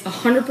is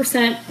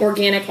 100%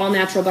 organic,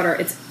 all-natural butter.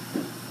 It's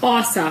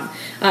awesome.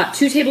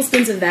 2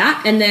 tablespoons of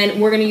that, and then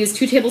we're going to use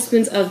 2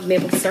 tablespoons of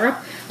maple syrup,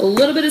 a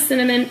little bit of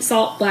cinnamon,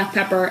 salt, black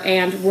pepper,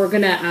 and we're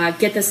going to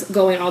get this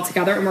going all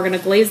together, and we're going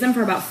to glaze them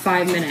for about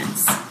 5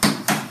 minutes.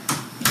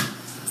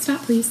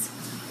 Stop, please.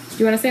 Do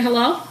you want to say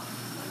hello?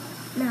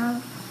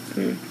 No.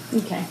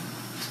 Okay.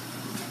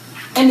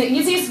 And the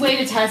easiest way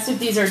to test if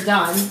these are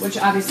done, which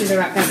obviously they're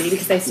not going to be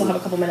because they still have a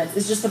couple minutes,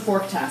 is just the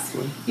fork test.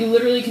 You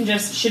literally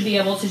should be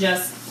able to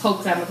just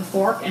poke them with a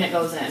fork and it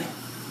goes in.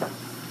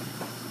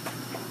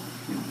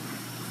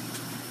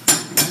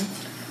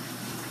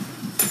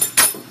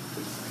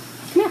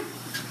 Come here.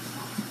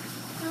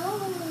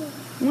 Oh.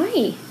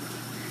 Why?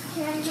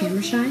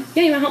 Camera shy?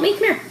 Yeah, you want to help me?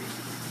 Come here.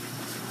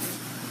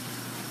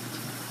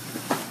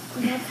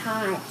 That's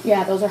hot.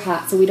 Yeah, those are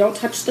hot, so we don't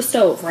touch the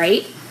stove,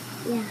 right?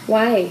 Yeah.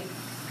 Why?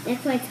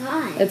 That's why it's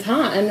hot. It's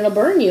hot and it'll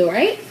burn you,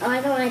 right? Oh,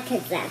 I don't want to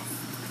touch that.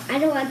 I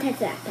don't want to touch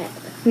that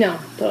pepper. No,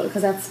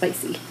 because that's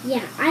spicy.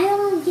 Yeah, I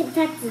don't want to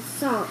touch the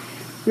salt.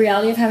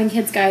 Reality of having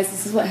kids, guys,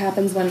 this is what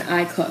happens when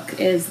I cook,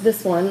 is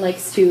this one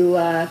likes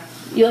to,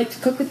 you like to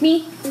cook with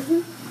me?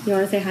 Mm-hmm. You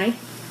want to say hi?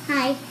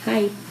 Hi.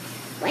 Hi.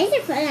 Why is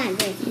there foot on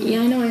this? Yeah,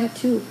 I know, I have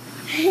 2.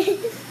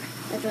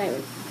 That's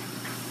why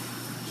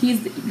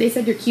They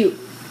said you're cute.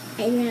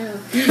 I know.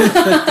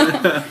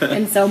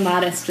 And so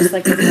modest, just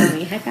like his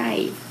mommy. High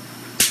five.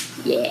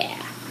 Yeah.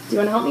 Do you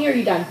want to help me or are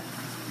you done?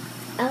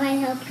 I want to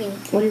help you.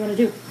 What do you want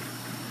to do?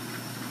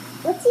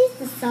 Let's use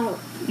the salt.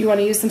 You want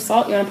to use some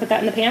salt? You want to put that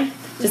in the pan?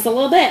 Just a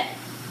little bit.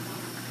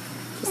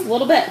 Just a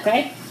little bit,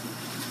 okay?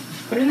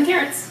 Put it in the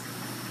carrots.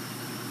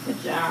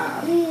 Good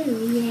job.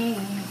 Ooh,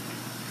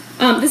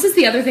 yeah. This is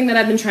the other thing that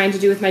I've been trying to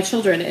do with my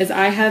children is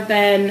I have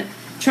been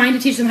trying to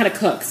teach them how to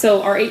cook.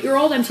 So our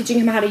 8-year-old, I'm teaching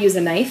him how to use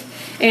a knife.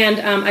 And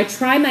I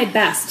try my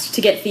best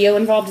to get Theo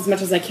involved as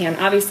much as I can.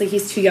 Obviously,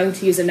 he's too young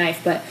to use a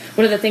knife, but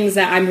one of the things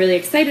that I'm really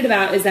excited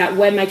about is that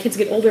when my kids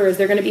get older is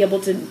they're going to be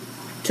able to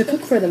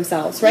cook for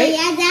themselves, right?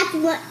 Yeah,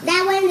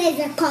 that one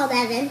is called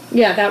Evan.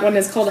 Yeah, that one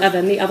is called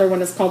Evan. The other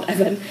one is called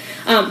Evan.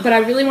 But I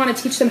really want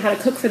to teach them how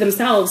to cook for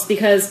themselves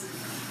because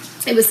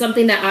it was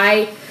something that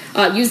I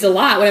used a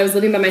lot when I was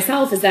living by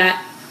myself is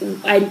that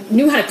I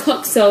knew how to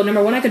cook, so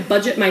number one, I could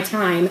budget my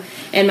time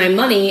and my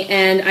money,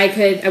 and I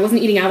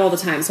wasn't eating out all the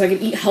time, so I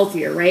could eat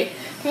healthier, right?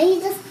 Can I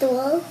use the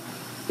stool?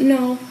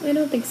 No, I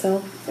don't think so.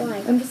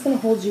 Why? I'm just going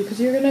to hold you, because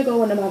you're going to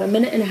go in about 1.5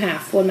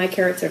 minutes when my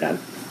carrots are done.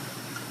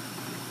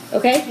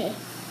 Okay?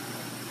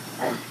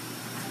 Okay.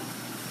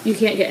 You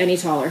can't get any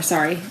taller,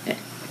 sorry.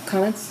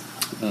 Comments?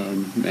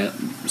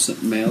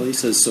 Mally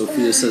says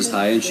Sophia says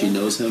hi and she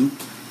knows him.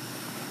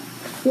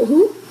 Well,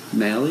 who?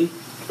 Mally?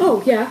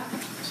 Oh, yeah.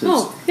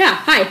 Oh, yeah,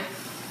 hi.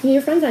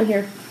 Your friend's on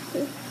here.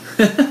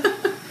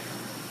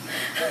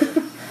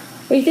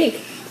 What do you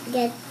think?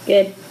 Good.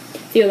 Good.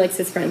 Theo likes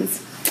his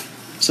friends.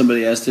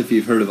 Somebody asked if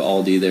you've heard of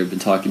Aldi. They've been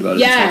talking about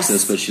it in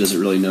Texas, but she doesn't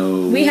really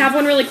know. We have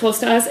one really close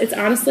to us. It's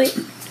honestly...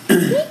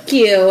 Thank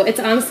you.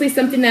 It's honestly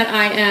something that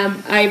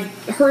I've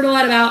heard a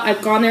lot about.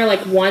 I've gone there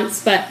like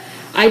once, but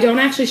I don't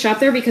actually shop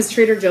there because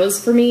Trader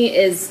Joe's for me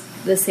is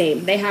the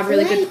same. They have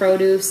really good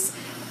produce.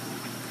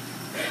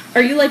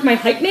 Are you like my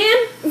hype man?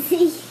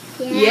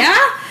 Yeah.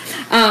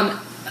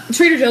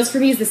 Trader Joe's for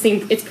me is the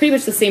same. It's pretty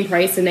much the same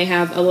price, and they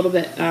have a little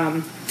bit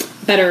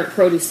better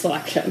produce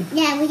selection.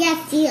 Yeah, we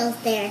got deals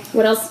there.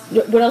 What else?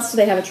 What else do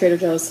they have at Trader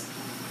Joe's?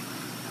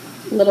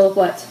 Little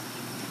what?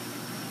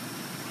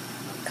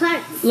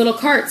 Carts. Little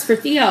carts for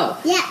Theo.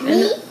 Yeah,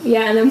 me?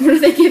 And then what do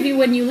they give you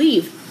when you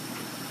leave?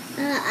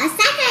 A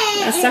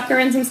sucker. A sucker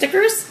and some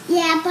stickers?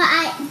 Yeah,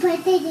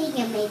 but they didn't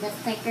give me the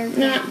stickers.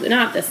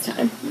 Not this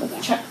time.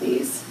 Let's check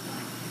these.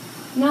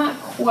 Not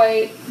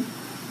quite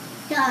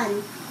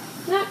Done.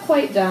 Not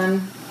quite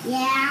done.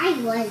 Yeah,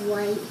 I was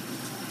white.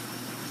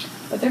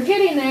 But they're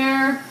getting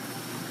there.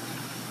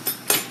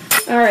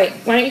 Alright,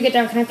 why don't you get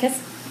down? Can I have a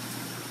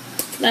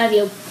kiss? Love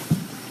you.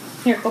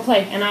 Here, go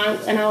play, and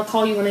I'll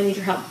call you when I need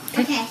your help.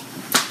 Okay.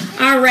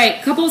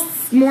 Alright, couple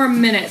more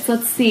minutes.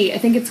 Let's see. I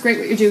think it's great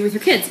what you're doing with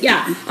your kids.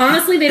 Yeah,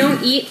 honestly, they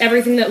don't eat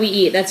everything that we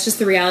eat. That's just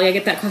the reality. I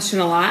get that question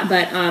a lot,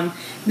 but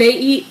they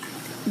eat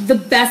the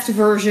best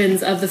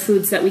versions of the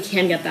foods that we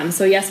can get them.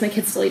 So yes, my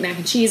kids still eat mac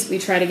and cheese. We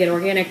try to get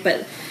organic,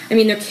 but I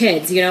mean, they're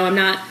kids, you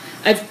know.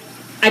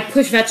 I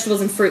push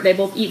vegetables and fruit. They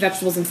both eat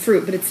vegetables and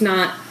fruit, but it's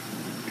not,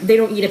 they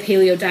don't eat a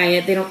paleo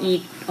diet. They don't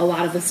eat a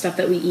lot of the stuff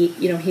that we eat.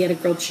 You know, he had a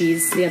grilled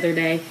cheese the other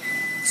day.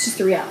 It's just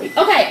the reality.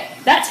 Okay,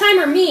 that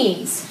timer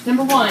means,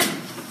 number one,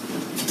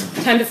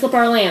 Time to flip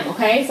our lamb,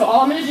 okay? So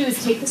all I'm going to do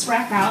is take this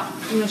rack out.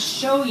 I'm going to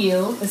show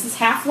you. This is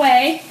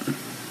halfway,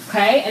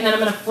 okay? And then I'm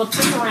going to flip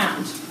this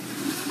around.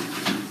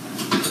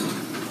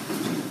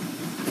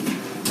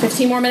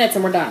 15 more minutes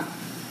and we're done.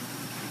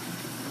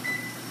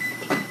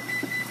 I'm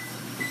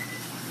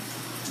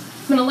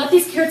going to let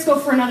these carrots go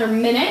for another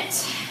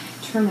minute.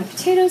 Turn my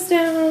potatoes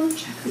down.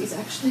 Check these,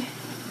 actually.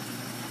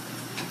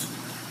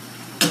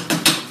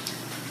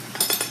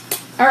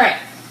 All right.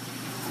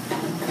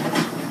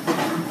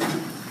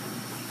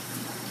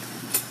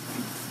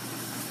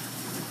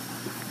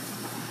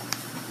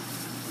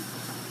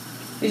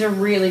 These are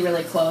really,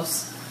 really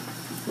close.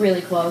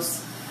 Really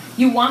close.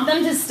 You want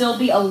them to still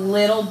be a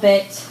little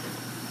bit,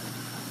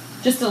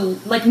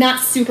 like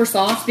not super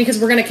soft, because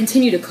we're going to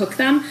continue to cook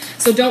them.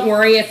 So don't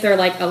worry if they're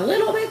like a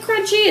little bit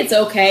crunchy. It's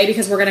okay,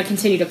 because we're going to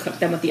continue to cook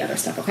them with the other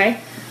stuff, okay?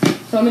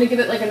 So I'm going to give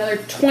it like another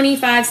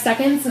 25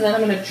 seconds, and then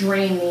I'm going to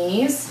drain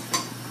these.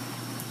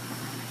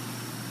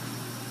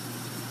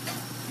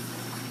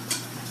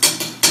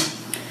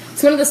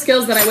 It's one of the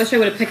skills that I wish I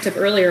would have picked up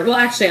earlier. Well,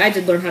 actually, I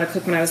did learn how to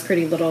cook when I was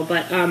pretty little,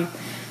 but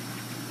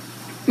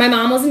my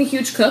mom wasn't a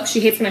huge cook. She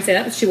hates when I say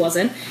that, but she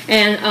wasn't.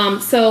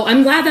 And so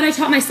I'm glad that I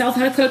taught myself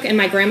how to cook, and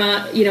my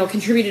grandma, you know,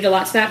 contributed a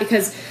lot to that,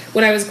 because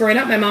when I was growing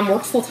up, my mom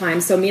worked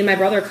full-time, so me and my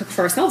brother cooked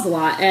for ourselves a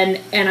lot. And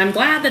I'm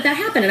glad that that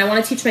happened, and I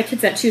want to teach my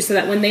kids that too, so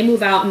that when they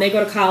move out and they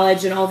go to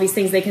college and all these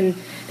things, they can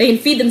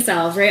feed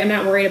themselves, right? I'm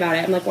not worried about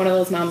it. I'm like one of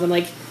those moms. I'm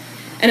like,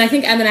 and I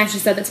think Evan actually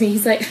said that to me.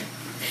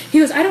 He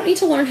goes, I don't need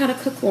to learn how to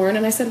cook, Lauren.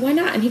 And I said, why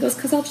not? And he goes,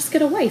 because I'll just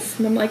get a wife.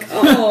 And I'm like,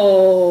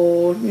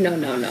 oh,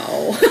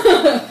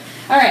 no.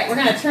 All right, we're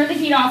going to turn the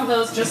heat off of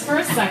those just for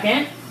a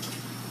second.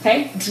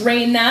 Okay,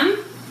 drain them.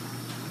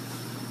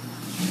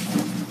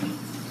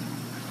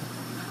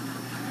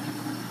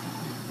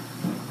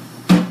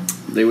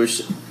 They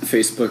wish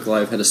Facebook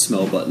Live had a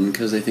smell button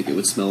because they think it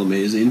would smell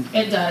amazing.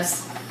 It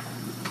does.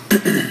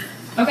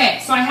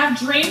 Okay, so I have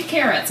drained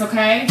carrots,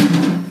 okay?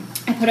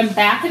 I put them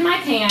back in my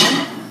pan.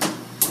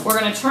 We're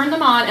going to turn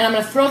them on, and I'm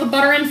going to throw the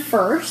butter in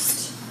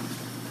first.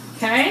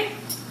 Okay?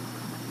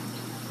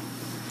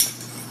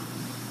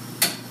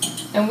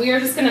 And we are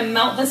just going to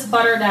melt this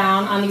butter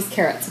down on these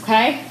carrots,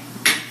 okay?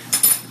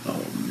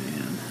 Oh,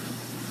 man.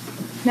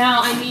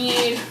 Now I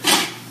need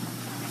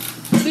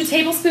 2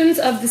 tablespoons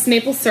of this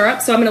maple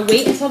syrup, so I'm going to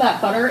wait until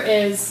that butter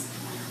is...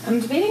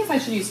 I'm debating if I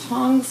should use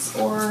tongs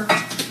or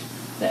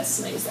this.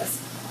 I'm going to use this.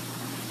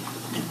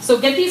 So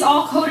get these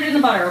all coated in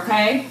the butter,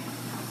 okay?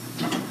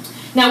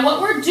 Now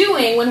what we're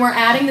doing when we're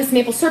adding this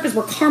maple syrup is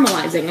we're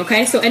caramelizing,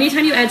 okay? So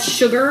anytime you add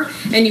sugar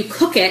and you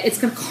cook it, it's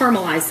going to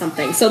caramelize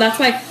something. So that's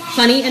why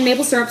honey and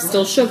maple syrup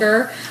still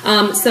sugar.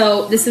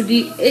 So this would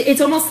be, it's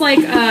almost like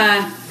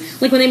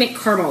when they make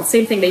caramel.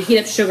 Same thing, they heat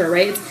up sugar,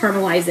 right? It's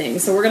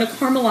caramelizing. So we're going to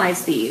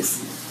caramelize these.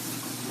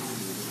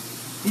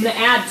 I'm going to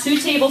add 2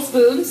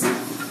 tablespoons.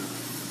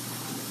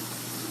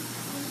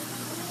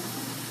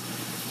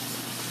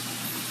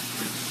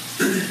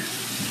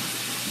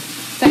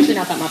 It's actually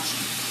not that much.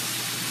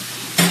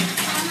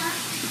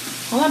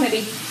 Hold on,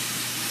 baby.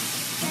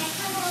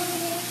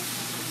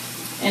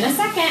 In a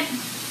second.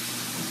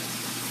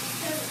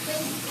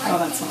 Oh,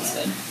 that smells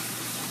good.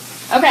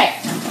 Okay.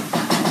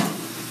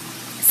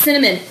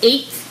 Cinnamon,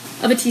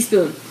 1/8 of a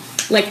teaspoon.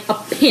 Like a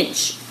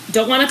pinch.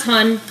 Don't want a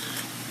ton.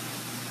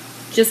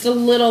 Just a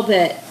little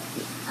bit.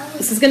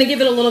 This is going to give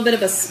it a little bit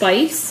of a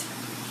spice.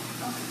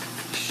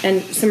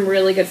 And some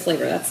really good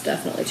flavor. That's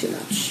definitely too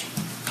much.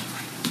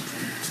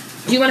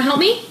 Do you want to help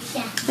me?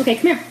 Yeah. Okay,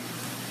 come here.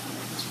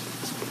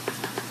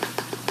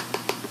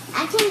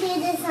 I can do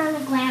this on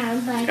the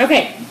ground, but...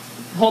 Okay.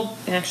 Hold.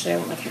 Actually, I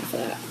want like half of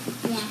that.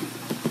 Yeah.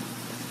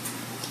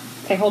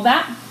 Okay, hold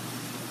that.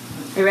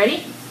 You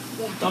ready?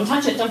 Yeah. Don't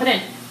touch it. Dump it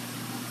in.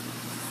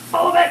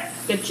 All of it.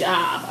 Good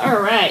job. All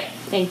right.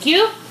 Thank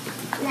you.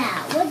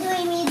 Now, what do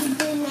we need to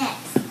do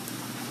next?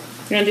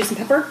 You're going to do some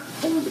pepper?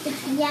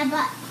 Yeah,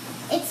 but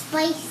it's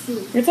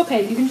spicy. It's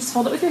okay. You can just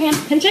hold it with your hand.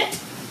 Pinch it.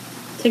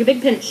 Take a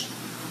big pinch.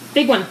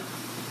 Big one.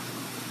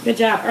 Good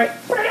job. All right.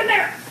 Put it in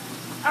there.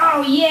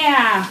 Oh,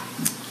 yeah.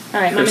 All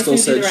right, Mommy's going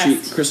to do the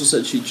rest. Crystal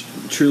said she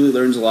truly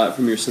learns a lot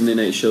from your Sunday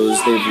night shows.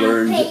 Yeah, They've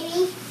learned,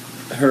 baby.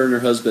 her and her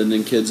husband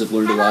and kids have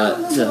learned a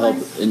lot to help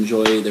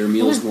enjoy their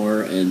meals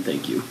more, and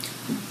thank you.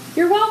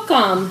 You're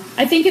welcome.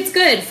 I think it's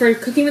good for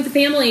cooking with the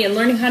family and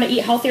learning how to eat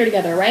healthier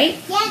together, right?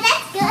 Yeah,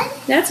 that's good.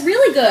 That's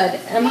really good.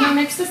 I'm going to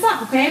mix this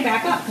up, okay?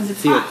 Back up, because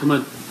it's hot. Come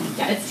on.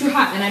 Yeah, it's too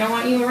hot, and I don't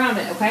want you around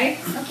it, okay?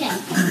 Okay.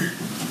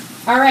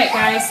 All right,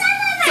 guys.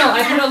 So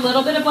I put a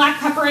little bit of black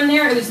pepper in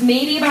there. It was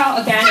maybe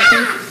about, again,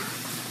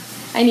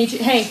 I need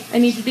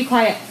you to be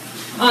quiet.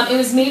 It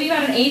was maybe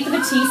about 1/8 of a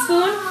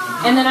teaspoon,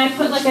 and then I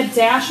put like a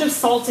dash of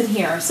salt in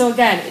here. So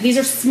again, these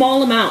are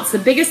small amounts. The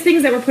biggest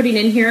things that we're putting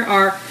in here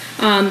are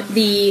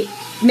the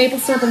maple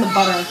syrup and the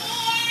butter.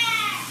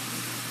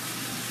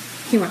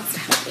 He wants to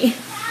help me.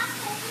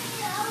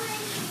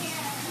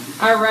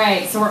 All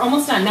right, so we're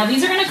almost done. Now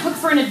these are going to cook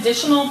for an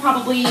additional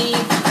probably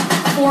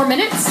 4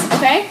 minutes,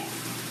 okay?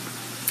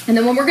 And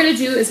then what we're going to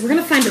do is we're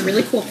going to find a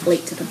really cool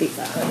plate to put these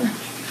on.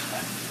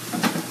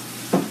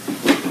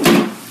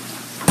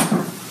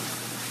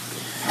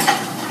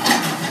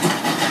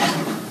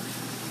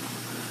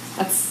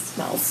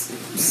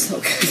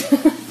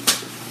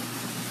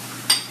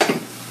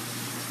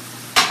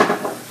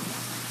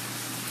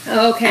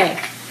 Okay,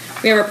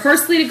 we have our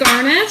parsley to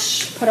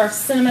garnish. Put our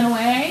cinnamon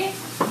away.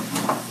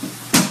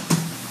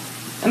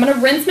 I'm going to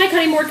rinse my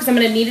cutting board because I'm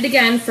going to need it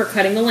again for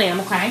cutting the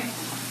lamb, okay?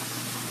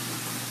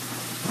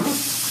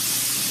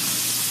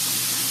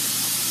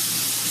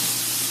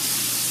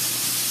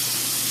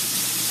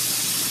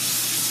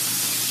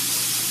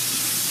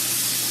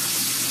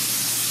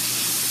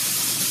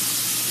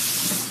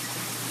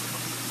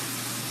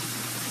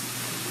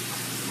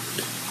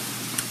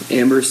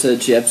 Amber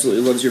said she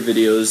absolutely loves your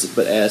videos,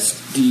 but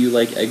asked, do you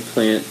like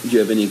eggplant? Do you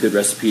have any good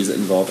recipes that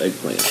involve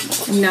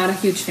eggplant? I'm not a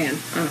huge fan,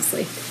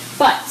 honestly.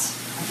 But,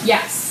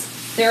 yes,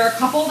 there are a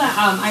couple that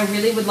I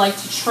really would like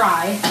to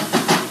try.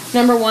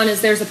 Number one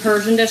is there's a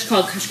Persian dish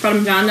called kush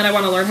parmesan that I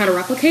want to learn how to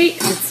replicate.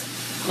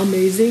 It's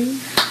amazing.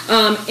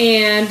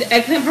 And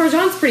eggplant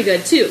parmesan is pretty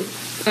good, too.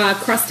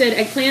 Crusted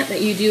eggplant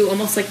that you do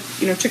almost like,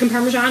 chicken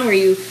parmesan, where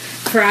you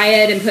fry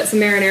it and put some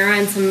marinara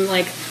and some,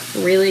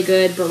 really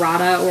good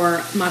burrata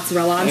or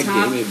mozzarella on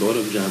top.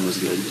 Parmesan was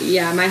good.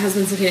 Yeah, my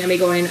husband's looking at me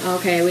going,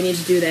 okay, we need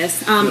to do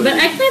this. But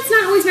eggplant's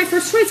not always my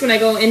first choice when I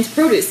go into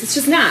produce. It's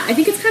just not. I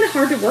think it's kind of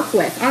hard to work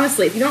with,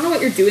 honestly. If you don't know what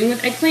you're doing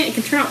with eggplant, it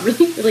can turn out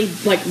really, really,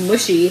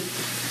 mushy.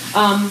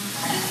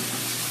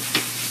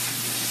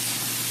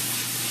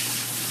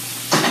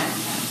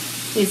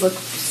 These look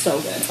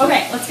so good.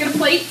 Okay, let's get a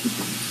plate.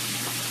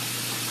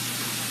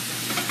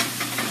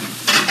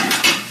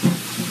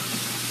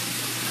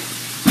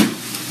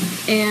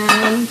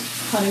 And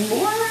cutting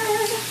board.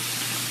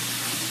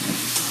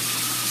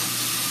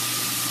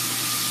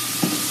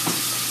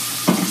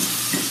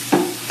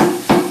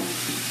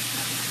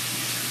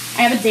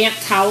 I have a damp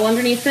towel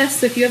underneath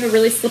this, so if you have a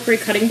really slippery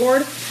cutting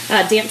board,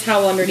 damp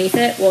towel underneath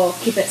it will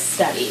keep it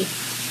steady.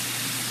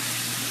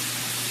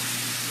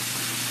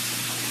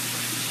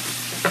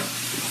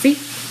 See?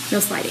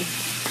 No sliding.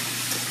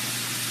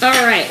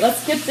 Alright,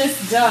 let's get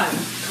this done.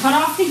 Cut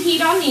off the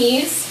heat on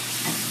these.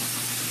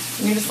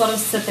 You just let them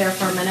sit there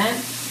for a minute.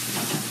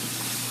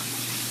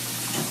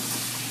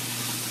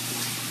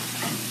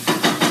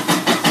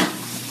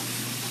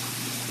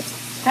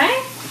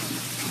 Okay.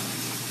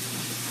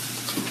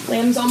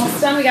 Lamb's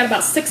almost done. We got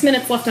about 6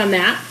 minutes left on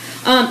that.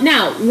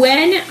 Now,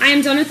 when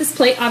I'm done with this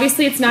plate,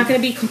 obviously it's not going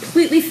to be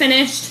completely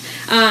finished.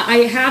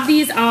 I have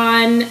these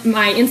on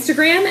my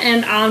Instagram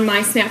and on my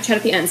Snapchat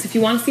at the end. So if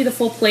you want to see the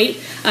full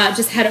plate,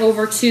 just head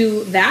over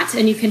to that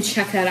and you can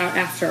check that out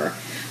after.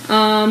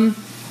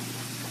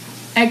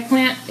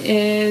 Eggplant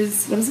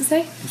is, what does it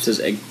say? It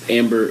says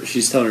Amber,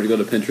 she's telling her to go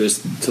to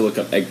Pinterest to look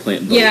up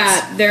eggplant boats.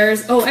 Yeah,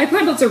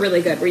 eggplant boats are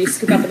really good, where you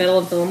scoop out the middle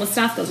and fill them with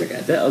stuff. Those are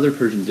good. That other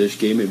Persian dish,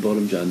 Game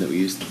Bodum John, that we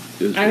used,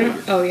 it was really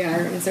good. Oh yeah,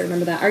 I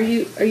remember that. Are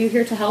you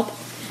here to help?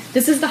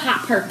 This is the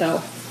hot part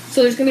though.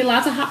 So there's going to be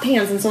lots of hot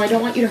pans, and so I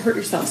don't want you to hurt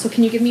yourself. So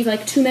can you give me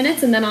 2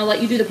 minutes, and then I'll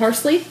let you do the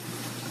parsley?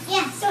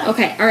 Yeah, sure.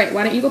 Okay, alright,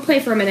 why don't you go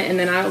play for a minute, and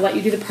then I'll let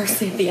you do the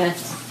parsley at the end.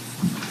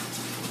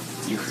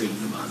 You created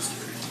a monster.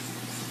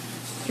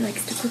 He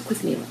likes to cook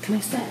with me, what can I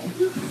say?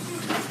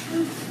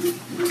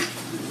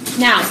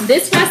 Now,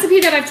 this recipe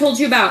that I've told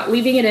you about,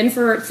 leaving it in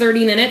for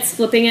 30 minutes,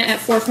 flipping it at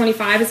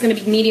 425, is going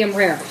to be medium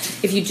rare.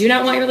 If you do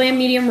not want your lamb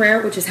medium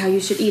rare, which is how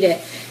you should eat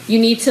it, you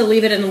need to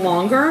leave it in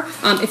longer.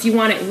 If you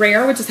want it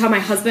rare, which is how my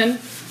husband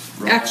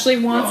actually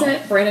wants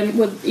it, Brandon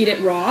would eat it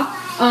raw,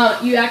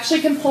 you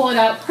actually can pull it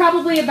out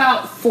probably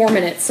about 4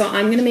 minutes. So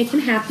I'm going to make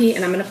him happy,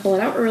 and I'm going to pull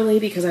it out early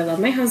because I love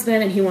my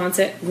husband and he wants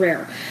it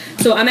rare.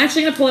 So I'm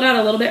actually going to pull it out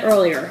a little bit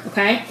earlier,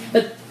 okay?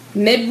 But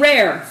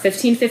mid-rare,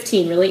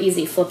 15-15, really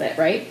easy. Flip it,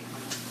 right?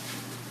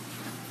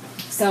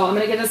 So I'm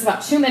going to give this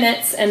about 2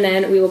 minutes, and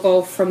then we will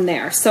go from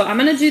there. So I'm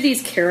going to do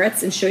these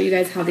carrots and show you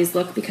guys how these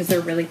look because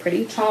they're really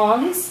pretty.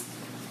 Tongs.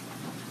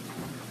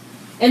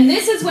 And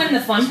this is when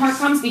the fun part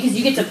comes because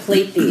you get to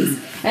plate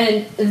these.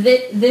 And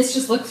this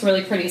just looks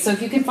really pretty. So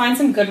if you can find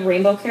some good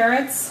rainbow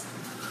carrots.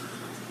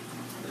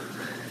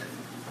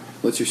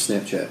 What's your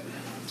Snapchat?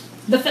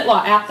 The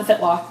FitLaw, at the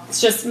FitLaw.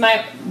 It's just the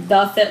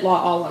FitLaw,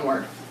 all one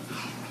word.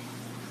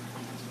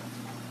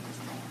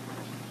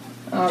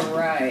 All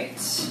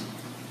right.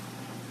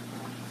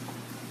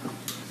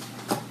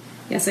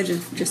 Yes, I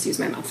just used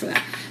my mouth for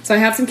that. So I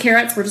have some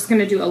carrots. We're just going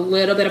to do a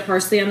little bit of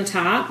parsley on the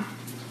top.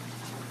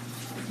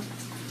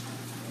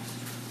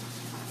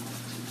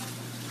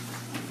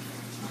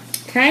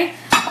 Okay,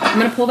 I'm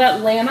going to pull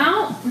that lamb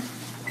out.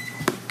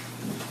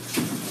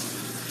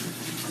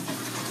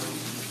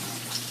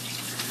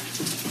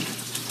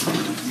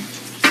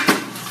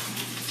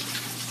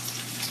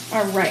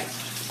 All right.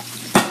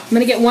 I'm going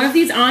to get one of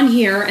these on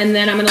here, and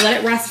then I'm going to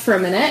let it rest for a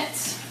minute.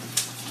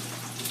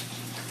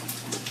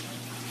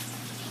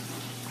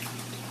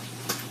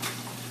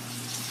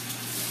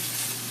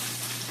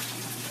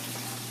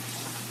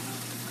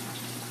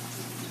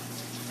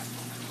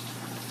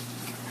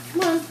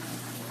 Come on.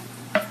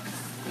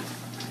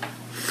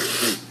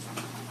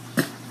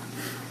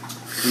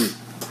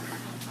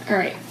 All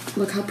right,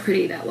 look how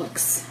pretty that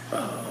looks.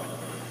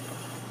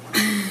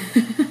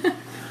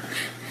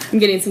 I'm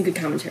getting some good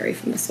commentary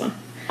from this one,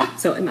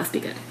 so it must be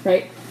good,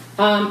 right?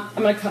 I'm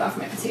going to cut off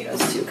my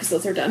potatoes too because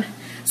those are done.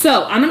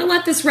 So I'm going to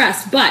let this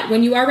rest, but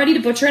when you are ready to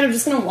butcher it, I'm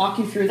just going to walk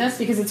you through this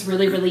because it's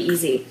really, really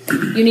easy.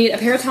 You need a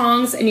pair of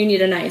tongs and you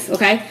need a knife,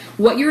 okay?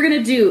 What you're going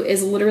to do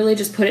is literally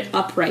just put it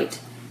upright.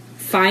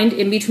 Find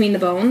in between the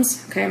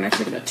bones. Okay, I'm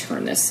actually going to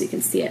turn this so you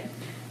can see it.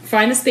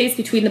 Find the space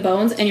between the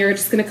bones and you're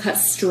just going to cut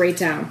straight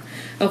down.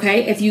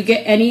 Okay, if you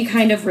get any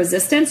kind of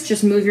resistance,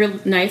 just move your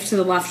knife to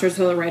the left or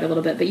to the right a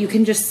little bit, but you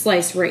can just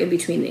slice right in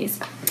between these.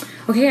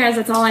 Okay, guys,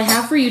 that's all I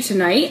have for you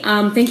tonight.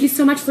 Thank you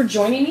so much for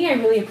joining me. I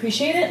really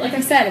appreciate it. Like I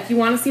said, if you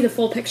want to see the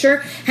full picture,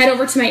 head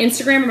over to my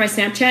Instagram or my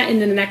Snapchat in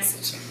the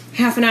next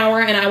half an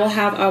hour, and I will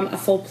have a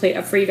full plate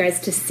up for you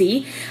guys to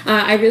see.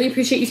 I really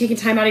appreciate you taking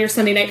time out of your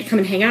Sunday night to come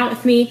and hang out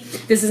with me.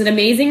 This is an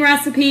amazing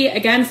recipe.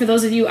 Again, for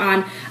those of you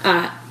on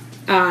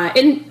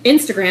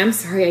Instagram,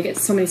 sorry, I get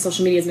so many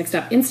social medias mixed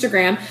up.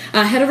 Instagram,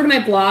 head over to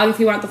my blog if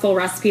you want the full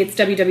recipe. It's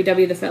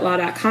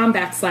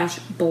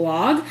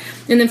www.thefitlaw.com/blog.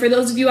 And then for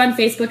those of you on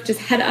Facebook, just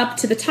head up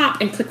to the top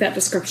and click that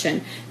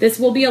description. This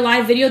will be a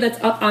live video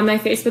that's up on my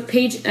Facebook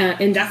page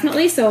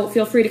indefinitely, so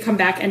feel free to come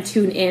back and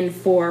tune in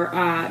for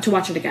to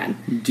watch it again.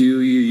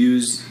 Do you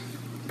use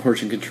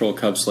portion control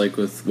cups like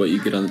with what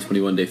you get on the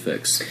 21-day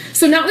fix?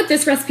 So not with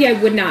this recipe, I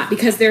would not,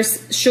 because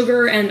there's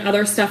sugar and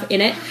other stuff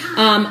in it.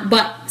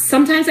 But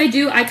sometimes I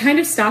do. I kind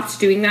of stopped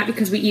doing that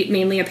because we eat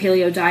mainly a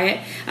paleo diet,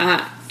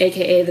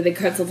 aka the big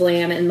cuts of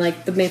lamb and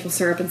like the maple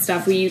syrup and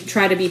stuff. We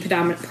try to be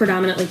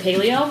predominantly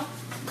paleo.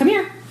 Come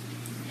here.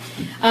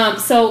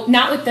 So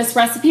not with this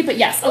recipe, but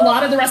yes, a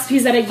lot of the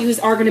recipes that I use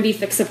are going to be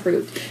fix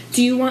approved.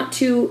 Do you want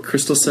to?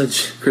 Crystal said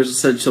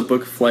she'll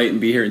book a flight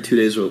and be here in 2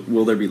 days.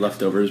 Will there be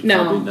leftovers?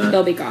 No, probably not.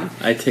 They'll be gone.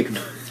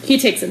 He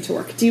takes them to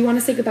work. Do you want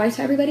to say goodbye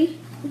to everybody?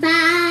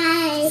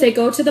 Bye. Say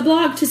go to the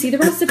blog to see the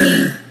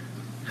recipe.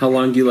 How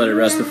long do you let it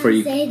rest before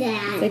you? Say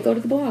that. Say go to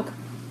the blog.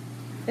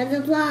 Go to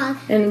the blog.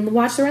 And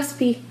watch the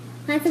recipe.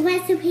 Watch the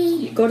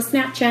recipe. Go to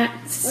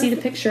Snapchat to see the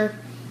picture.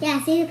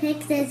 Yeah, see the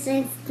pictures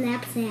and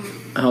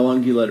Snapchat. How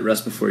long do you let it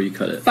rest before you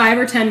cut it? 5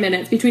 or 10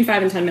 minutes. Between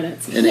 5 and 10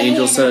 minutes. And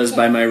Angel says,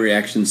 by my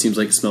reaction, seems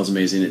like it smells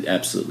amazing. It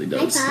absolutely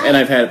does. And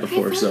I've had it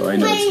before, so I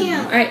know it's good.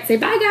 All right, say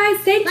bye, guys.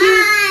 Thank you.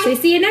 Bye. Say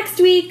see you next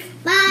week.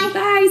 Bye.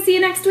 Bye. See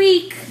you next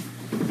week.